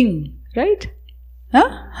aging, right? Huh?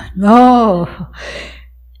 No.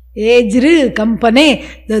 Ejru,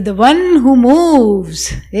 kampane, the one who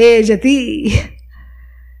moves. Ejati.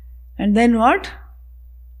 And then what?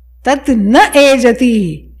 Tat na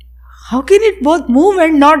ejati. How can it both move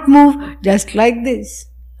and not move? Just like this.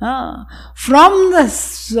 From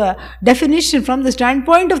the definition, from the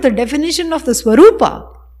standpoint of the definition of the Swarupa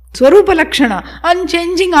Lakshana,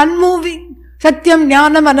 unchanging, unmoving, Satyam,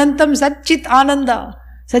 Jnanam, Anantam, Satchit Ananda.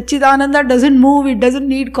 Satchit Ananda doesn't move, it doesn't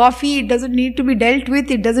need coffee, it doesn't need to be dealt with,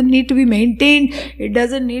 it doesn't need to be maintained, it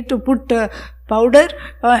doesn't need to put powder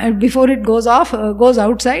before it goes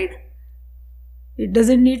outside. It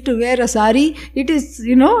doesn't need to wear a sari. It is,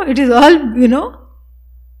 it is all,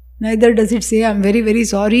 Neither does it say, I'm very, very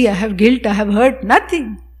sorry, I have guilt, I have hurt.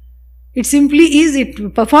 Nothing. It simply is,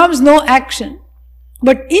 it performs no action.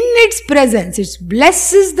 But in its presence, it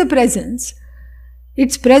blesses the presence.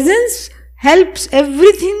 Its presence helps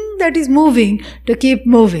everything that is moving to keep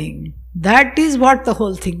moving. That is what the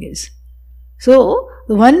whole thing is. So,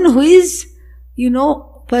 the one who is,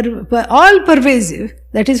 all pervasive,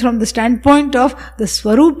 that is from the standpoint of the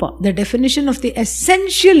Swarupa, the definition of the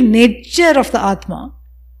essential nature of the Atma.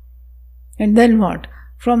 And then what?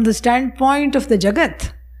 From the standpoint of the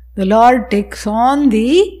Jagat, the Lord takes on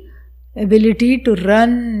the ability to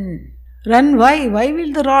run. Run why? Why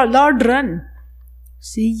will the Lord run?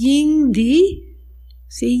 Seeing the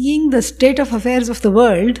state of affairs of the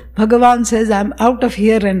world, Bhagavan says, I am out of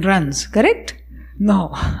here, and runs. Correct?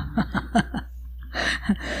 No.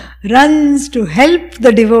 Runs to help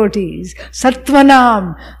the devotees.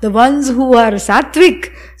 Sattvanam, the ones who are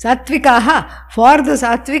sattvikaha, for the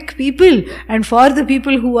sattvic people, and for the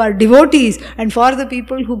people who are devotees, and for the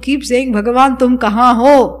people who keep saying, Bhagavan tum kahan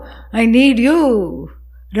ho? I need you.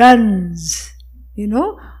 Runs.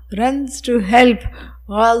 Runs to help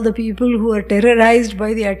all the people who are terrorized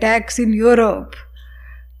by the attacks in Europe.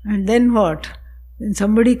 And then what? When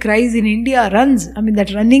somebody cries in India, runs.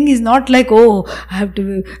 That running is not like,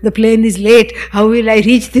 the plane is late, how will I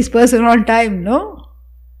reach this person on time? No.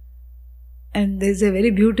 And there's a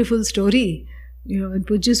very beautiful story. When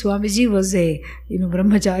Pujya Swamiji was a,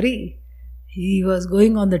 brahmachari, he was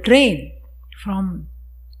going on the train from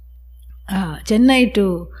Chennai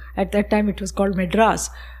to, at that time it was called Madras,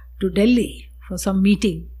 to Delhi for some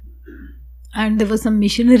meeting. And there were some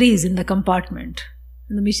missionaries in the compartment.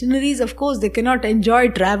 And the missionaries, of course, they cannot enjoy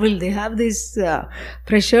travel. They have this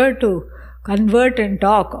pressure to convert and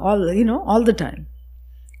talk all the time.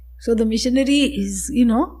 So the missionary is,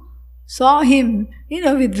 saw him,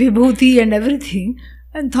 with vibhuti and everything,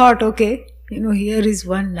 and thought, okay, here is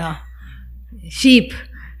one sheep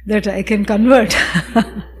that I can convert.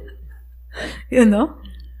 And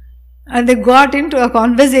they got into a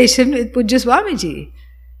conversation with Pujya Swamiji.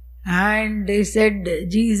 And they said,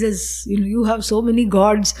 Jesus, you have so many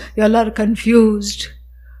gods, you all are confused,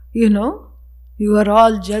 you are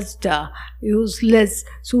all just useless,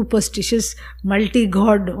 superstitious,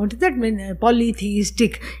 multi-god, what does that mean?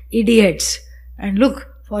 Polytheistic idiots. And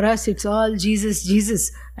look, for us it's all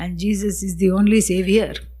Jesus, and Jesus is the only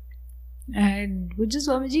savior. And Pujya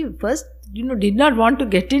Swamiji first, did not want to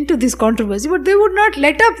get into this controversy, but they would not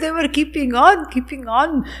let up. They were keeping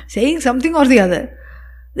on, saying something or the other.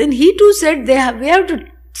 Then he too said, we have to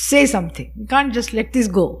say something. We can't just let this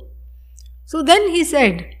go. So then he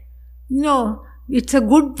said, it's a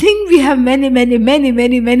good thing we have many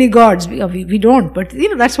gods. We don't, but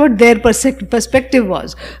that's what their perspective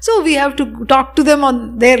was. So we have to talk to them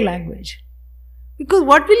on their language. Because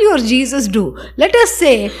what will your Jesus do? Let us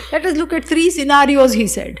look at 3 scenarios, he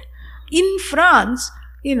said. In France,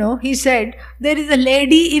 he said, there is a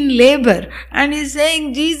lady in labor and he's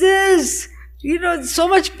saying, Jesus, so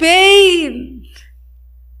much pain.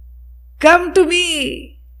 Come to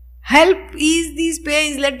me. Help ease these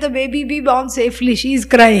pains. Let the baby be born safely. She is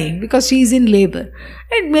crying because she is in labor.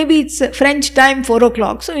 And maybe it's French time, 4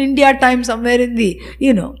 o'clock. So India time somewhere in the,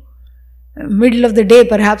 middle of the day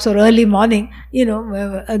perhaps, or early morning.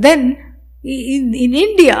 Then in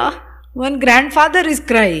India, one grandfather is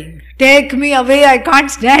crying. Take me away. I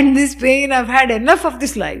can't stand this pain. I've had enough of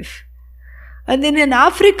this life. And then in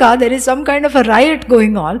Africa, there is some kind of a riot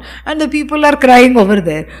going on and the people are crying over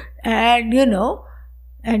there. And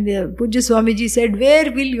Pujya Swamiji said,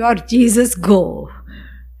 where will your Jesus go?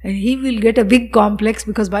 And he will get a big complex,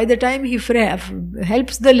 because by the time he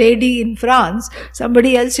helps the lady in France,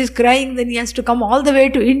 somebody else is crying, then he has to come all the way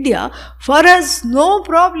to India. For us, no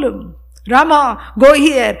problem. Rama, go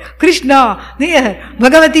here. Krishna, there.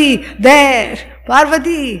 Bhagavati, there.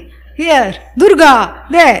 Parvati, here. Durga,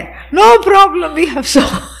 there. No problem, we have so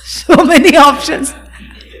many options.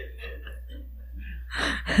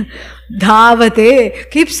 Dhavate,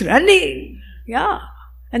 keeps running. Yeah.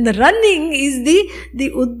 And the running is the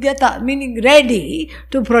udyata, meaning ready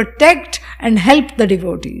to protect and help the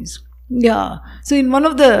devotees. Yeah. So in one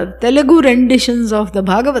of the Telugu renditions of the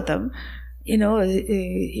Bhagavatam,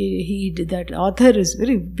 that author is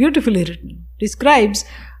very beautifully written, describes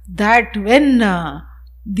that when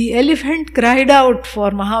the elephant cried out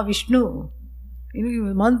for Mahavishnu,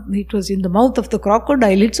 it was in the mouth of the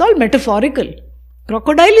crocodile. It's all metaphorical.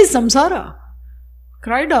 Crocodile is samsara.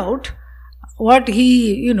 Cried out,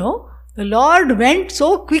 the Lord went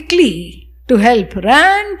so quickly to help,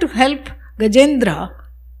 ran to help Gajendra.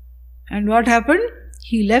 And what happened?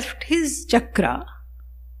 He left his chakra,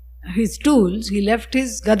 his tools, he left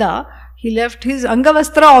his gada, he left his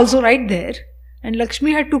angavastra also right there. And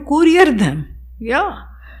Lakshmi had to courier them. Yeah.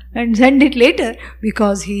 and send it later,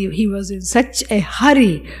 because he was in such a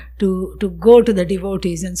hurry to go to the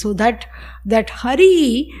devotees. And so that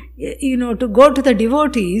hurry, to go to the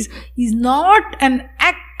devotees is not an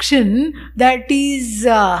action that is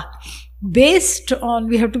based on,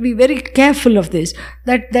 we have to be very careful of this,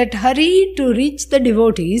 that hurry to reach the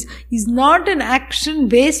devotees is not an action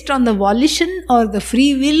based on the volition or the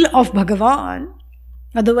free will of Bhagavan.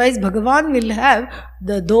 Otherwise, Bhagavan will have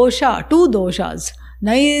the dosha, two doshas,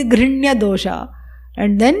 Nairghrinya dosha,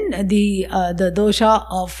 and then the dosha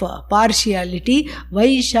of partiality,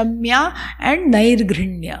 Vaishamya and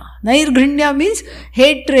Nairghrinya. Nairghrinya means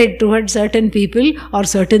hatred towards certain people or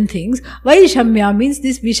certain things. Vaishamya means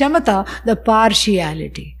this Vishamata, the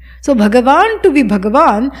partiality. So Bhagavan, to be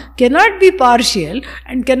Bhagavan, cannot be partial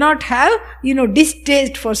and cannot have,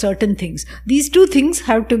 distaste for certain things. These two things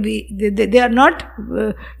have to be, they are not,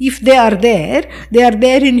 if they are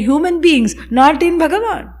there in human beings, not in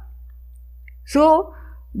Bhagavan. So,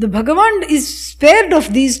 the Bhagavan is spared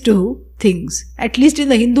of these two things, at least in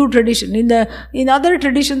the Hindu tradition. In other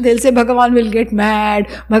tradition, they'll say Bhagavan will get mad,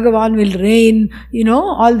 Bhagavan will rain,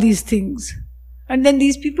 all these things. And then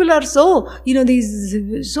these people are so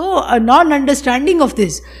non-understanding of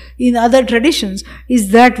this. In other traditions,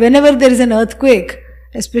 is that whenever there is an earthquake,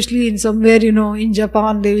 especially in somewhere, in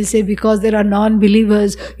Japan, they will say, because there are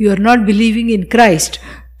non-believers, you are not believing in Christ.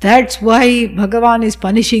 That's why Bhagavan is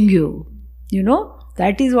punishing you.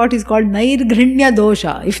 That is what is called Nairghrinya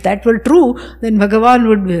dosha. If that were true, then Bhagavan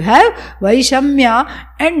would have Vaishamya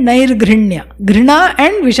and Nairghrinya, Grina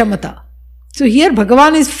and Vishamata. So here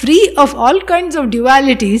Bhagavan is free of all kinds of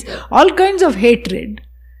dualities, all kinds of hatred,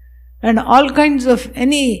 and all kinds of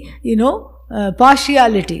any,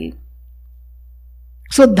 partiality.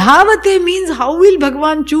 So dhavate means how will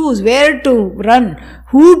Bhagavan choose where to run,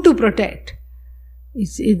 who to protect.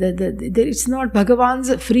 It's not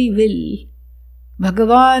Bhagavan's free will.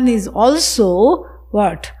 Bhagavan is also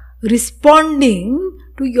what? Responding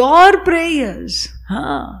to your prayers.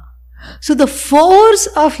 So the force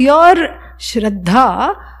of your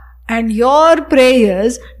Shraddha and your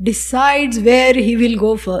prayers decides where he will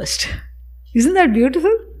go first. Isn't that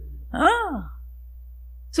beautiful?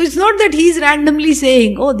 So it's not that he is randomly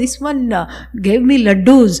saying, oh, this one gave me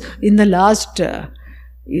laddus in the last,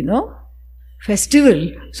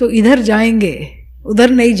 festival. So idhar jayenge, udhar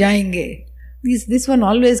nahi jayenge. This one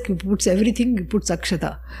always puts everything, he puts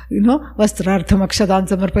akshata. Vastrartham akshatan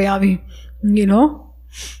samarpayami.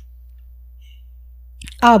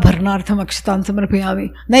 Abharnartham akshatan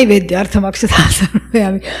samarpayami. Naivedyartham akshatan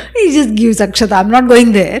samarpayami. He just gives akshata. I'm not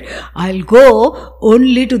going there. I'll go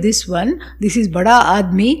only to this one. This is Bada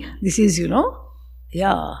Admi. This is,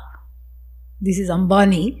 this is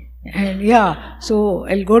Ambani. And so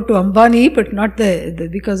I'll go to Ambani, but not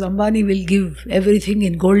because Ambani will give everything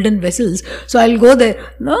in golden vessels. So I'll go there.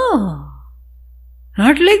 No,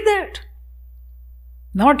 not like that.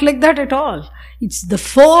 Not like that at all. It's the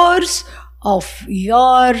force of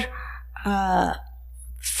your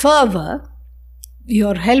fervor,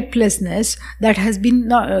 your helplessness that has been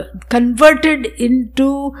converted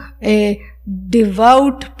into a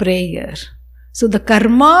devout prayer. So the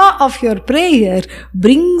karma of your prayer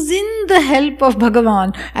brings in the help of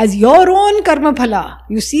Bhagavan as your own karma phala.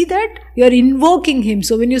 You see that? You are invoking him.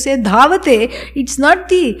 So when you say dhavate, it's not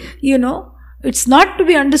it's not to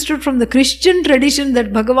be understood from the Christian tradition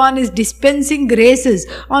that Bhagavan is dispensing graces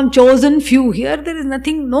on chosen few. Here there is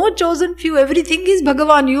nothing, no chosen few. Everything is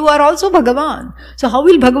Bhagavan. You are also Bhagavan. So how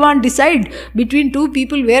will Bhagavan decide between two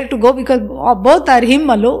people where to go? Because both are him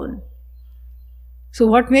alone. So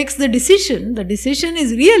what makes the decision? The decision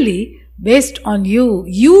is really based on you.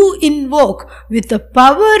 You invoke with the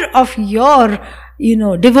power of your,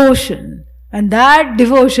 devotion. And that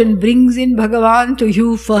devotion brings in Bhagavan to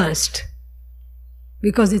you first.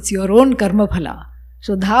 Because it's your own karma phala.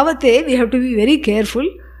 So dhavate, we have to be very careful,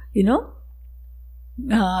 in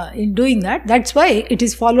doing that. That's why it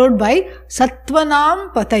is followed by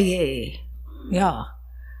Sattvanam Pataye.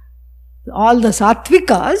 All the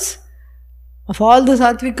Sattvikas,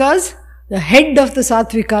 the head of the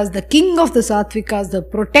Sattvikas, the king of the Sattvikas, the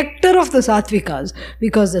protector of the Sattvikas,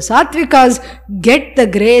 because the Sattvikas get the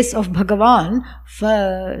grace of Bhagavan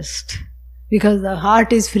first. Because the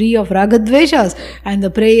heart is free of ragadveshas and the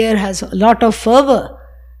prayer has a lot of fervor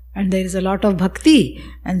and there is a lot of bhakti.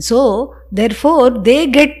 And so, therefore, they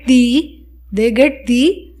get the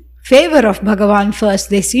favor of Bhagavan first.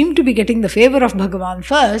 They seem to be getting the favor of Bhagavan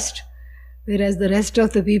first, whereas the rest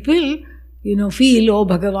of the people, feel, oh,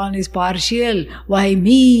 Bhagavan is partial, why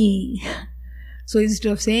me? So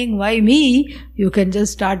instead of saying, why me, you can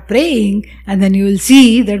just start praying and then you will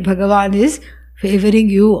see that Bhagavan is favoring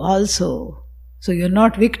you also. So you're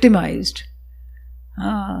not victimized.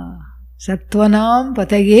 Sattvanam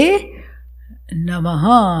Pataye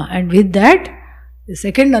Namaha. And with that, the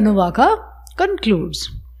second Anuvaka concludes.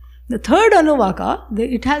 The third Anuvaka,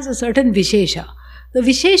 it has a certain Vishesha. The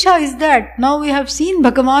Vishesha is that now we have seen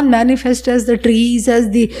Bhagavan manifest as the trees, as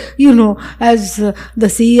the, as the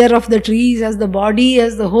seer of the trees, as the body,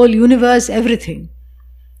 as the whole universe, everything.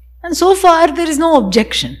 And so far there is no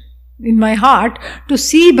objection in my heart to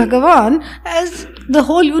see Bhagavan as the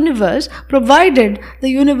whole universe, provided the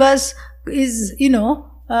universe is,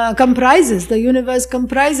 comprises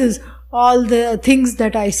all the things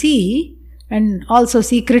that I see, and also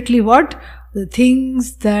secretly what? The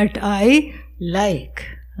things that I like.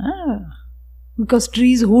 Because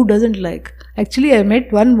trees, who doesn't like? Actually, I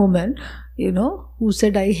met one woman, who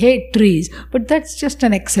said, I hate trees. But that's just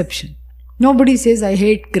an exception. Nobody says, I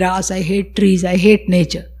hate grass, I hate trees, I hate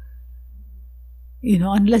nature.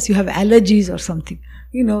 Unless you have allergies or something.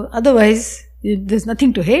 Otherwise, there's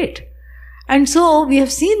nothing to hate. And so, we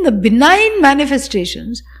have seen the benign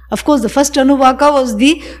manifestations. Of course, the first Anuvaka was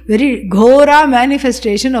the very ghora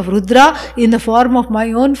manifestation of Rudra in the form of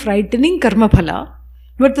my own frightening karma phala.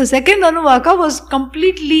 But the second Anuvaka was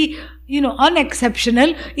completely,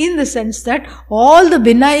 unexceptional in the sense that all the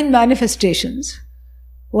benign manifestations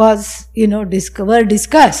were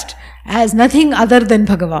discussed as nothing other than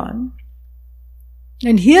Bhagavan.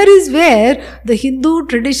 And here is where the Hindu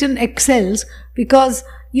tradition excels, because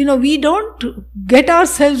we don't get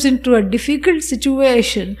ourselves into a difficult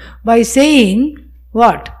situation by saying,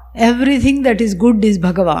 what? Everything that is good is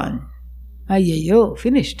Bhagavan. Ayyayo,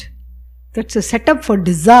 finished. That's a setup for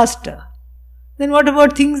disaster. Then what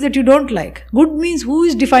about things that you don't like? Good means who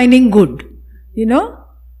is defining good?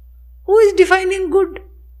 Who is defining good?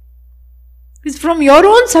 It's from your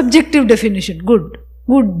own subjective definition. Good.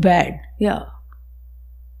 Good, bad. Yeah.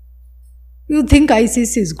 You think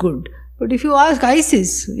ISIS is good. But if you ask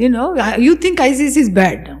ISIS, you think ISIS is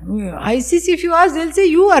bad. ISIS, if you ask, they'll say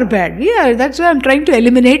you are bad. Yeah, that's why I'm trying to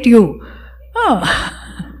eliminate you.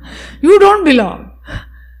 You don't belong.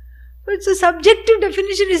 But it's a subjective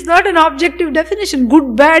definition, it's not an objective definition.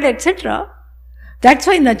 Good, bad, etc. That's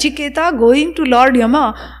why Nachiketa, going to Lord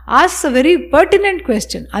Yama, asks a very pertinent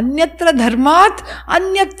question. Anyatra dharmat,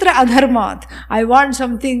 anyatra adharmat. I want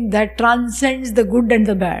something that transcends the good and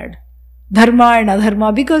the bad. Dharma and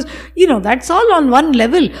adharma, because that's all on one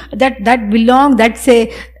level. That's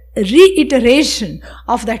a reiteration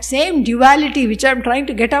of that same duality which I'm trying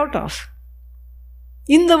to get out of.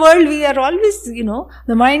 In the world we are always,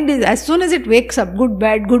 the mind is, as soon as it wakes up, good,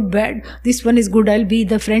 bad, this one is good, I'll be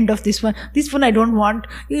the friend of this one I don't want,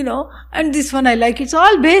 and this one I like. It's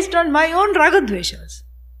all based on my own ragadveshas.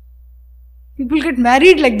 People get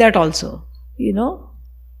married like that also,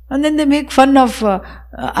 And then they make fun of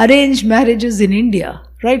arranged marriages in India.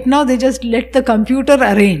 Right now they just let the computer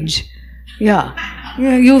arrange. Yeah.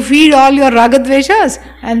 You feed all your ragadveshas,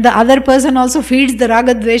 and the other person also feeds the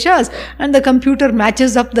ragadveshas, and the computer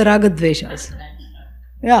matches up the ragadveshas.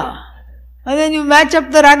 Yeah. And then you match up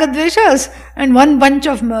the ragadveshas, and one bunch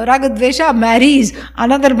of ragadvesha marries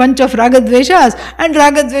another bunch of ragadveshas, and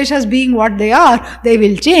ragadveshas being what they are, they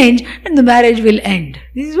will change, and the marriage will end.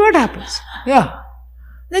 This is what happens. Yeah.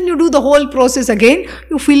 Then you do the whole process again.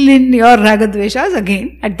 You fill in your ragadveshas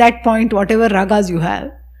again. At that point, whatever ragas you have.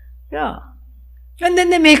 Yeah. And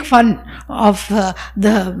then they make fun of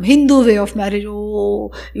the Hindu way of marriage.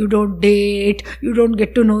 Oh, you don't date. You don't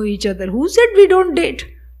get to know each other. Who said we don't date?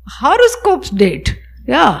 Horoscopes date.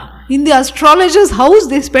 Yeah. In the astrologer's house,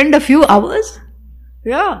 they spend a few hours.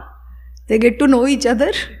 Yeah. They get to know each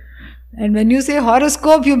other. And when you say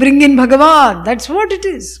horoscope, you bring in Bhagavan. That's what it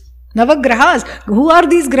is. Navagrahas. Who are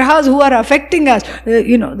these grahas who are affecting us?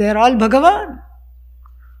 They are all Bhagavan.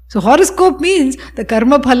 So horoscope means the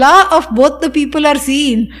karma phala of both the people are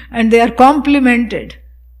seen and they are complemented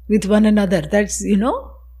with one another. That's,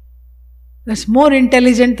 that's more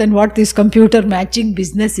intelligent than what this computer matching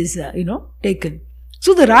business is, taken.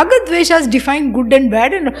 So the ragadveshas define good and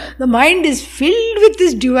bad, and the mind is filled with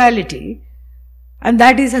this duality. And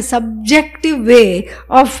that is a subjective way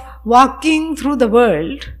of walking through the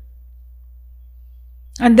world.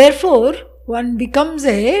 And therefore, one becomes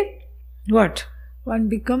One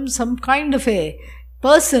becomes some kind of a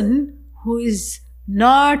person who is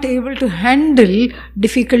not able to handle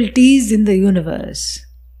difficulties in the universe.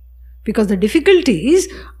 Because the difficulties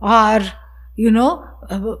are,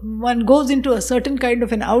 one goes into a certain kind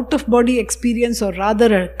of an out-of-body experience, or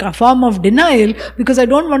rather a form of denial, because I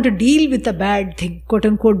don't want to deal with the bad thing,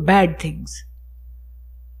 quote-unquote bad things.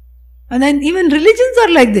 And then even religions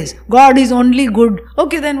are like this. God is only good.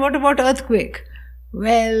 Okay, then what about earthquake?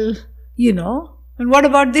 Well, and what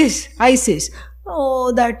about this? ISIS.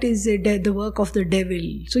 Oh, that is the work of the devil.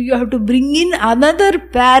 So you have to bring in another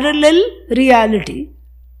parallel reality.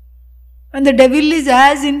 And the devil is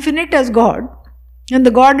as infinite as God. And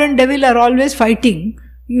the God and devil are always fighting,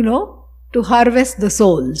 to harvest the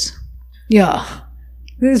souls. Yeah,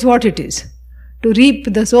 this is what it is. To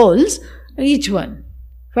reap the souls, each one.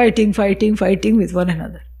 Fighting with one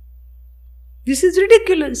another. This is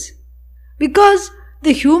ridiculous. Because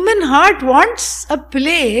the human heart wants a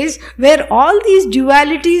place where all these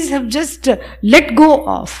dualities have just let go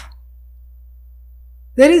of.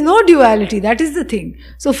 There is no duality, that is the thing.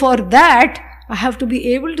 So for that, I have to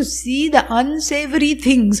be able to see the unsavory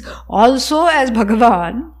things also as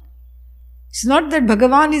Bhagavan. It's not that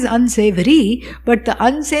Bhagavan is unsavory, but the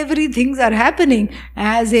unsavory things are happening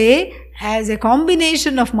as a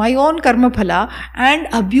combination of my own karma phala and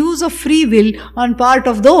abuse of free will on part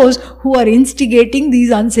of those who are instigating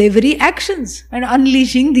these unsavory actions and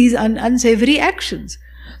unleashing these unsavory actions.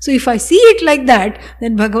 So if I see it like that,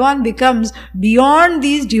 then Bhagavan becomes beyond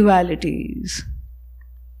these dualities.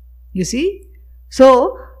 You see?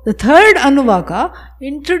 So the third Anuvaka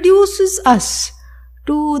introduces us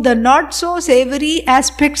to the not so savory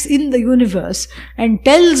aspects in the universe and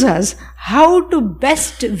tells us how to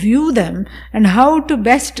best view them and how to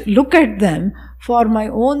best look at them for my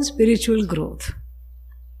own spiritual growth.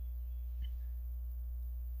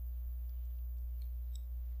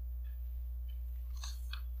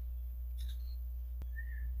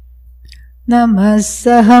 Namah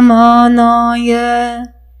Sahamanaya.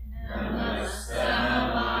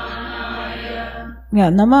 Yeah,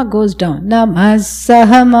 Nama goes down. Namah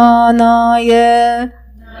Sahamanaya.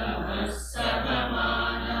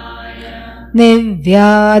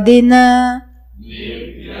 Nivyadina.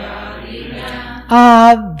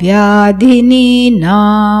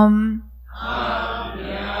 Avyadhininam.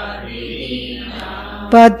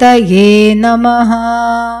 Pataye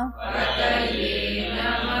Namaha.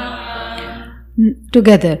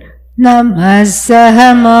 Together. Namah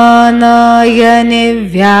Sahamanaya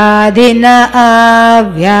Nivyadhina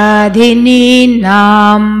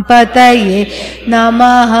Avyadhininam Pataye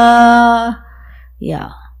Namaha.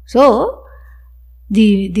 Yeah. So,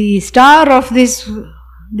 the star of this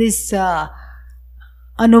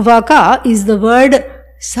Anuvaka is the word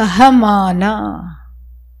Sahamana.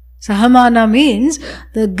 Sahamana means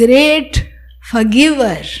the great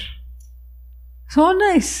forgiver. So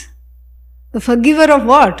nice. The forgiver of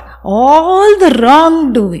what? All the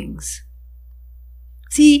wrongdoings.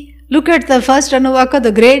 See, look at the first Anuvaka,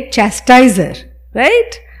 the great chastiser,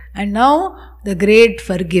 right? And now the great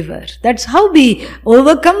forgiver. That's how we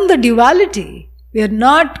overcome the duality. We are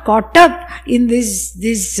not caught up in this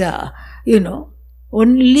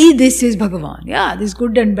only this is Bhagavan. Yeah, this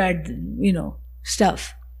good and bad,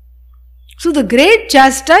 stuff. So the great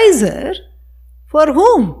chastiser, for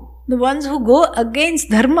whom? The ones who go against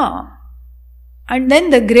dharma. And then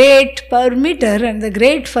the great permitter and the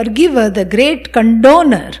great forgiver, the great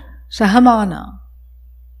condoner, Sahamana.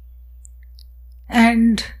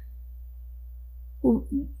 And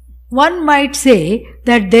one might say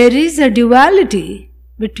that there is a duality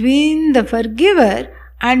between the forgiver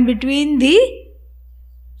and between the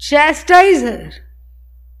chastiser.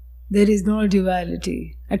 There is no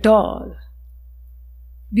duality at all.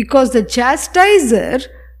 Because the chastiser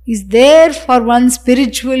is there for one's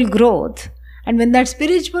spiritual growth. And when that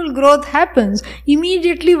spiritual growth happens,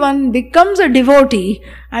 immediately one becomes a devotee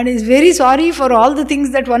and is very sorry for all the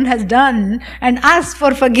things that one has done and asks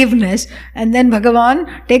for forgiveness. And then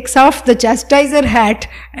Bhagavan takes off the chastiser hat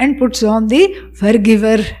and puts on the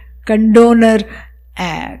forgiver, condoner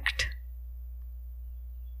act.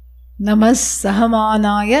 Namah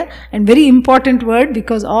Sahamanaya, and very important word,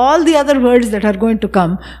 because all the other words that are going to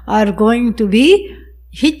come are going to be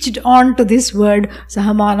hitched on to this word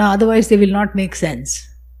Sahamana, otherwise they will not make sense.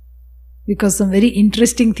 Because some very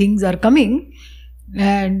interesting things are coming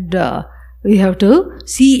and we have to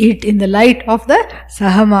see it in the light of the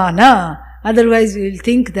Sahamana. Otherwise we will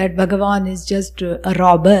think that Bhagavan is just a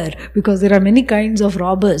robber, because there are many kinds of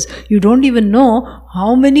robbers. You don't even know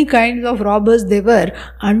how many kinds of robbers there were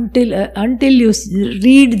until you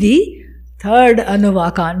read the third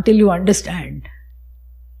Anuvaka, until you understand.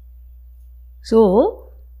 So,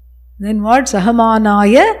 then what?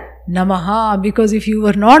 Sahamanaya Namaha. Because if you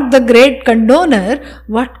were not the great condoner,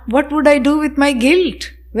 what would I do with my guilt?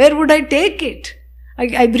 Where would I take it?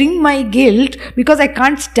 I bring my guilt because I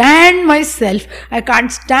can't stand myself. I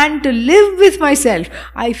can't stand to live with myself.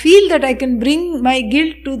 I feel that I can bring my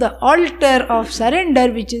guilt to the altar of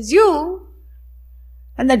surrender, which is you.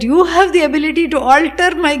 and that you have the ability to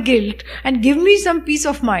alter my guilt and give me some peace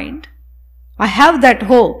of mind. I have that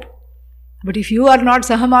hope. But if you are not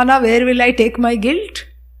Sahamana, where will I take my guilt?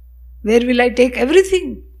 Where will I take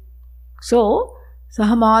everything? So,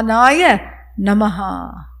 Sahamanaya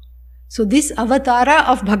Namaha. So this avatara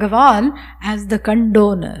of Bhagavan as the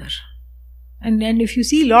condoner. And if you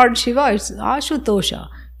see Lord Shiva, it's Ashutosha,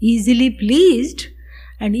 easily pleased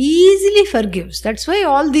and easily forgives. That's why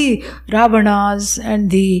all the Ravanas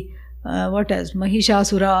and the,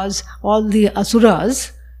 Mahishasuras, all the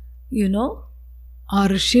Asuras,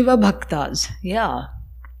 are Shiva Bhaktas. Yeah.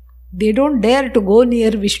 They don't dare to go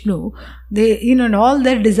near Vishnu. They, and all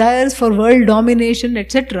their desires for world domination,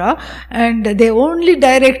 etc. And they only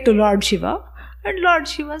direct to Lord Shiva. And Lord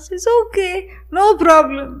Shiva says, okay, no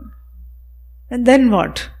problem. And then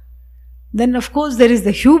what? Then of course there is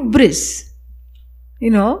the hubris,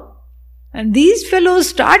 and these fellows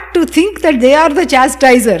start to think that they are the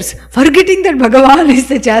chastisers, forgetting that Bhagavan is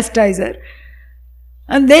the chastiser.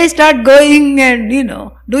 And they start going and,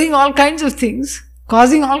 doing all kinds of things,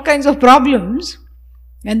 causing all kinds of problems.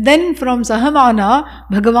 And then from Sahamana,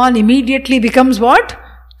 Bhagavan immediately becomes what?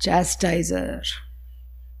 Chastiser.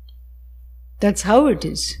 That's how it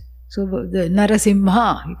is. So the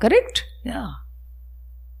Narasimha, correct? Yeah.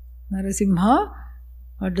 Narasimha,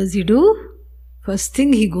 what does he do? First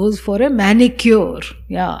thing, he goes for a manicure.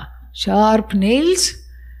 Yeah. Sharp nails.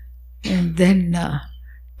 And then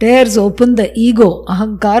tears open the ego,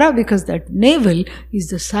 ahankara, because that navel is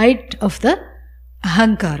the site of the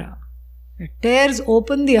ahankara. It tears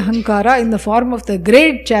open the ahankara in the form of the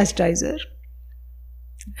great chastiser.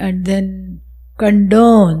 And then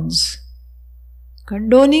condones.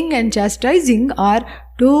 Condoning and chastising are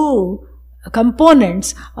two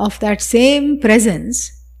components of that same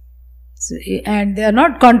presence, and they are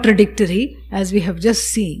not contradictory, as we have just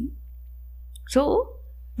seen. So,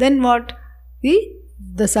 then what?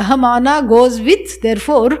 The Sahamana goes with,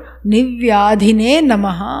 therefore, Nivyadhine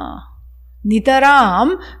Namaha.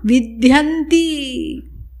 Nitaram Vidhyanti.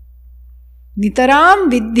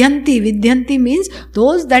 Nitaram Vidhyanti. Vidhyanti means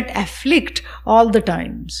those that afflict all the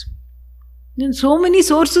times. And so many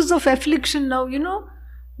sources of affliction now,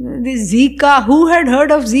 This Zika, who had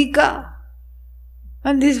heard of Zika?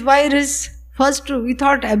 And this virus, first we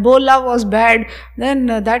thought Ebola was bad, then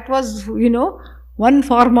that was, one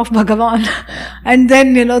form of Bhagavan. And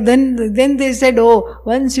then, then they said,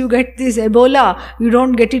 once you get this Ebola, you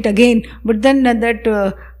don't get it again. But then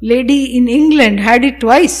that lady in England had it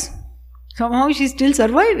twice. Somehow she's still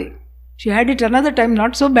surviving. She had it another time,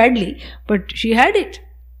 not so badly, but she had it.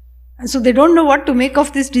 So they don't know what to make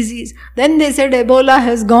of this disease. Then they said Ebola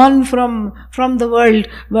has gone from the world.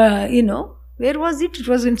 Where was it? It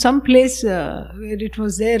was in some place where it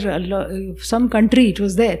was there, some country it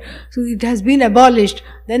was there. So it has been abolished.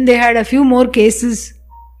 Then they had a few more cases,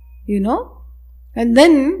 And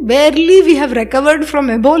then barely we have recovered from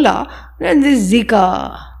Ebola. Then this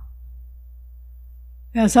Zika.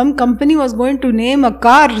 Some company was going to name a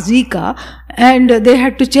car Zika, and they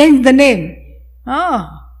had to change the name.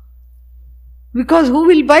 Because who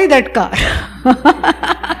will buy that car?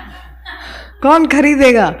 Kaun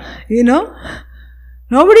kharidega?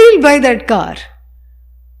 Nobody will buy that car.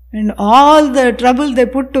 And all the trouble they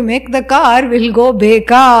put to make the car will go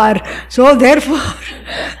bekar. So therefore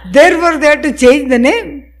they had to change the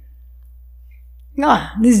name.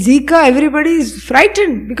 This Zika, everybody is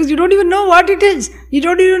frightened because you don't even know what it is. You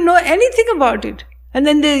don't even know anything about it. And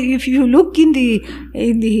then if you look in the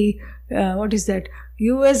what is that?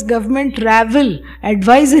 US government travel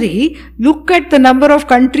advisory, look at the number of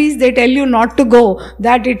countries they tell you not to go.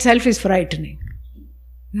 That itself is frightening.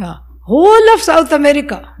 Whole of South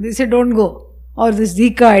America, they say don't go. Or this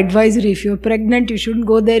Zika advisory, if you're pregnant, you shouldn't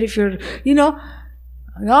go there. If you're,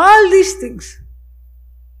 all these things.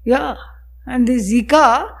 And this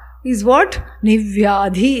Zika is what?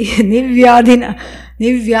 Nivyadhi.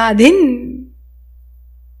 Nivyadhin.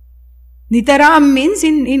 Nitaram means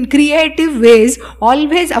in creative ways,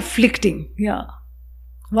 always afflicting.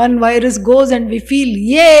 One virus goes and we feel,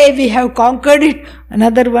 yay, we have conquered it.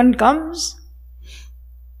 Another one comes.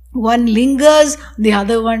 One lingers, the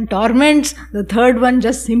other one torments, the third one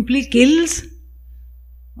just simply kills.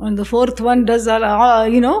 And the fourth one does,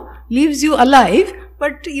 leaves you alive,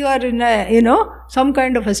 but you are in a, some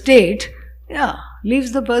kind of a state.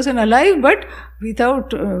 Leaves the person alive, but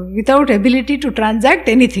without ability to transact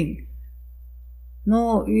anything.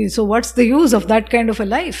 No, so what's the use of that kind of a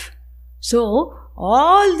life? So,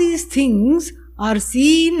 all these things are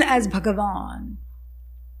seen as Bhagavan.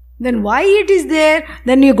 Then why it is there?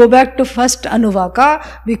 Then you go back to first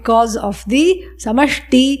Anuvaka, because of the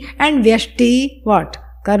Samashti and Vyashti, what?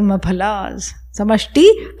 karma phalas.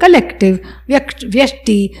 Samashti, collective.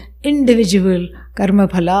 Vyashti, individual karma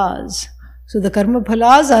phalas. So the karma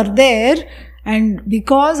phalas are there, and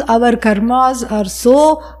because our karmas are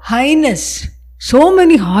so heinous, so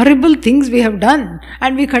many horrible things we have done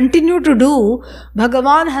and we continue to do,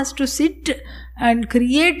 Bhagavan has to sit and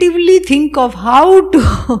creatively think of how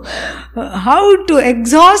to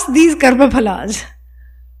exhaust these karma phalas.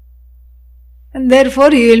 And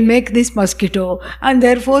therefore he will make this mosquito, and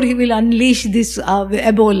therefore he will unleash this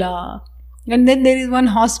Ebola. And then there is one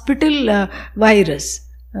hospital virus,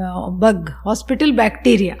 bug, hospital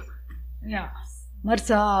bacteria. Yeah,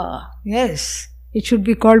 Marsa, yes. It should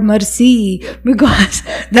be called mercy, because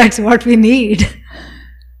that's what we need.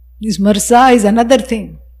 This Marsa is another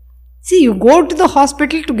thing. See, you go to the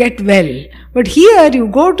hospital to get well, but here you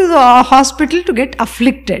go to the hospital to get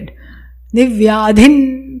afflicted.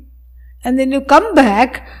 Nivyadhin. And then you come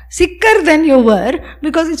back sicker than you were,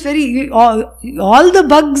 because it's all the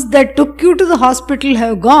bugs that took you to the hospital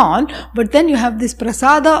have gone, but then you have this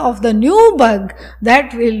prasada of the new bug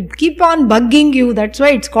that will keep on bugging you. That's why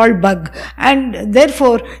it's called bug. And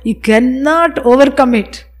therefore you cannot overcome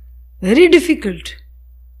it. Very difficult.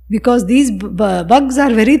 Because these bugs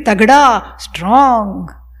are very tagda,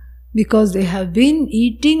 strong, because they have been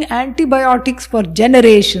eating antibiotics for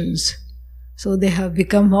generations. So they have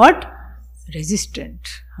become what? Resistant.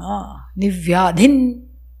 Nivyadhin.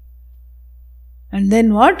 And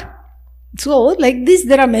then what? So, like this,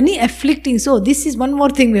 there are many afflicting. So, this is one more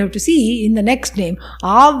thing we have to see in the next name.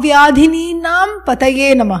 Avyadhininam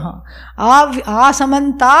pataye namaha.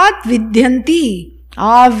 Asamantat vidyanti.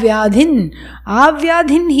 Avyadhin.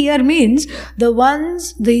 Avyadhin here means the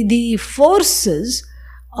ones, the forces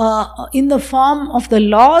in the form of the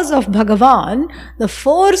laws of Bhagavan, the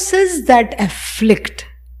forces that afflict.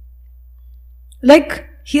 Like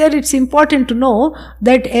here it's important to know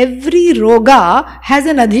that every roga has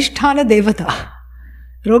an adhisthana devata.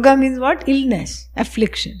 Roga means what? Illness,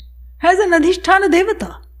 affliction. Has an adhisthana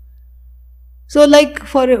devata. So like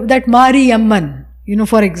for that Mariyamman,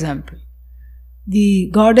 for example, the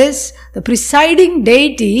goddess, the presiding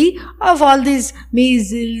deity of all these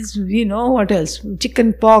measles, what else?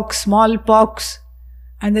 Chicken pox, smallpox.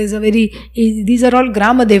 And these are all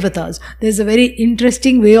grama devatas. There's a very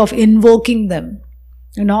interesting way of invoking them.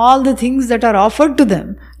 And all the things that are offered to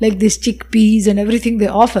them, like these chickpeas and everything they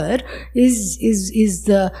offer, is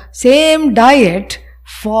the same diet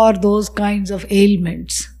for those kinds of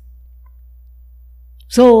ailments.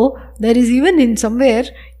 So, there is even in somewhere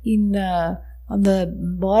on the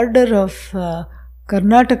border of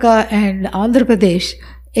Karnataka and Andhra Pradesh,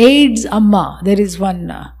 AIDS Amma, there is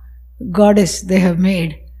one goddess they have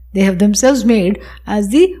themselves made as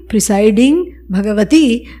the presiding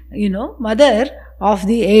Bhagavati, mother of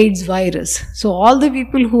the AIDS virus. So all the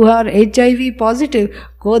people who are HIV positive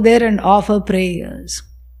go there and offer prayers.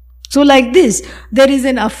 So like this, there is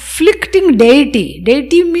an afflicting deity.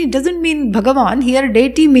 Deity doesn't mean Bhagavan. Here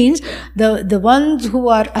deity means the ones who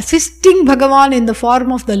are assisting Bhagavan in the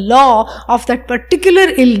form of the law of that particular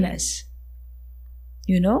illness.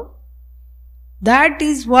 That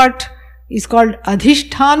is what is called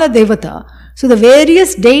Adhisthana Devata. So the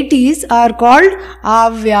various deities are called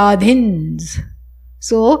Avyadhins.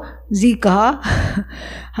 So Zika,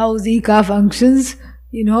 how Zika functions,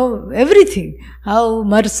 everything. How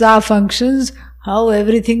Marsa functions, how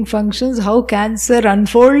everything functions, how cancer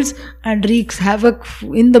unfolds and wreaks havoc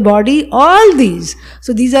in the body, all these.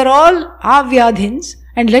 So these are all Avyadhins.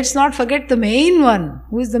 And let's not forget the main one.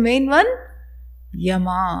 Who is the main one?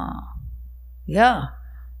 Yama. Yeah.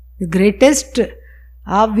 The greatest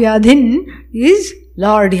Avyadhin is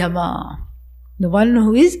Lord Yama. The one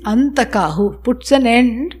who is Antaka, who puts an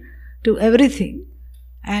end to everything.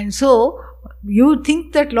 And so, you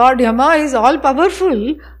think that Lord Yama is all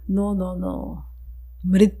powerful. No.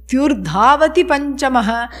 Mrityur dhavati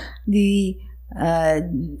panchamaha, the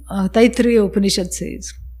Taittiriya Upanishad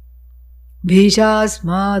says.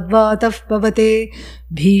 Bhishasmad vataf pavate,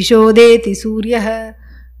 bhishodeti suryaha,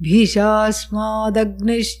 bhishasmad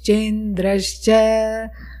agnischendrascha,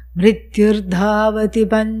 mrityur dhavati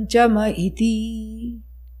panchama iti.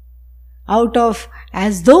 Out of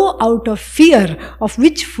fear of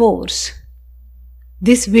which force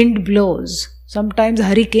this wind blows. Sometimes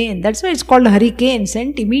hurricane. That's why it's called hurricane,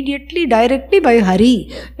 sent immediately, directly by Hari.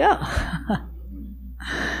 Yeah.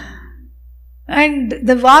 And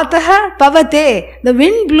the vataha pavate, the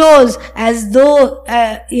wind blows as though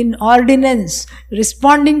in ordinance,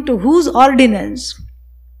 responding to whose ordinance?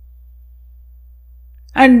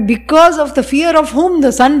 And because of the fear of whom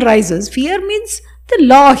the sun rises, fear means the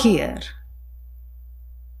law here.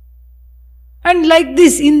 And like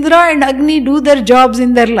this, Indra and Agni do their jobs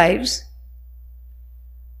in their lives.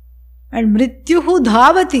 And Mrityuhu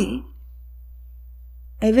dhavati.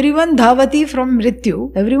 Everyone dhavati from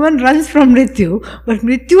Mrityu. Everyone runs from Mrityu. But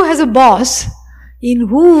Mrityu has a boss in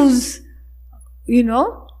whose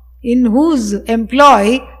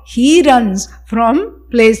employ he runs from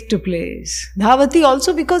place to place. Dhavati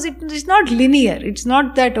also because it is not linear. It's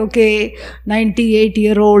not that,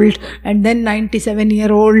 98-year-old and then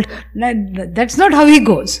 97-year-old. That's not how he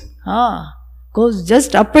goes. Goes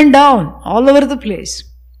just up and down, all over the place.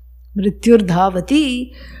 Mrityur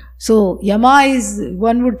dhavati. So, Yama is,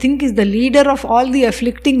 one would think, is the leader of all the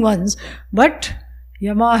afflicting ones. But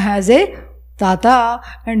Yama has a Tata,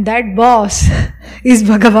 and that boss is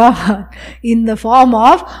Bhagavan in the form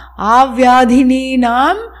of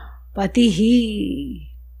Avyadhininam Patihi.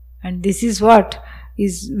 And this is what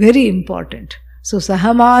is very important. So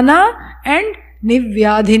Sahamana and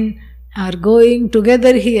Nivyadhin are going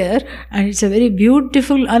together here, and it's a very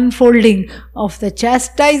beautiful unfolding of the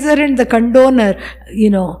chastiser and the condoner,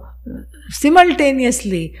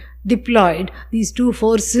 simultaneously deployed. These two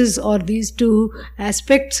forces or these two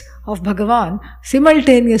aspects of Bhagavan,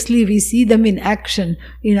 simultaneously we see them in action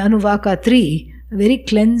in Anuvaka 3, a very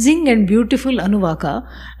cleansing and beautiful Anuvaka,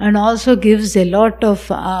 and also gives a lot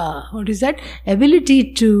of,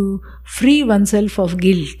 ability to free oneself of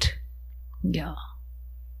guilt. Yeah.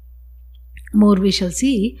 More we shall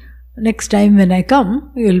see. Next time when I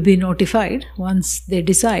come, you will be notified once they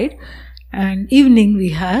decide. And evening we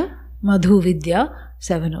have Madhu Vidya,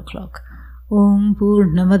 7 o'clock. Om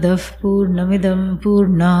Purnamadav Purnamidam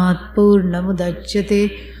Purnat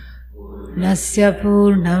Purnamudachyate Nasya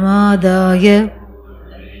Purnamadaya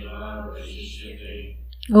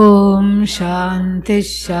Om Shanti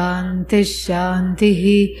Shanti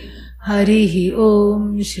Shanti Harihi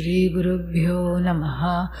Om Shri Gurubhyo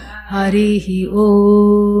Namaha Harihi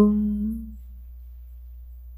Om.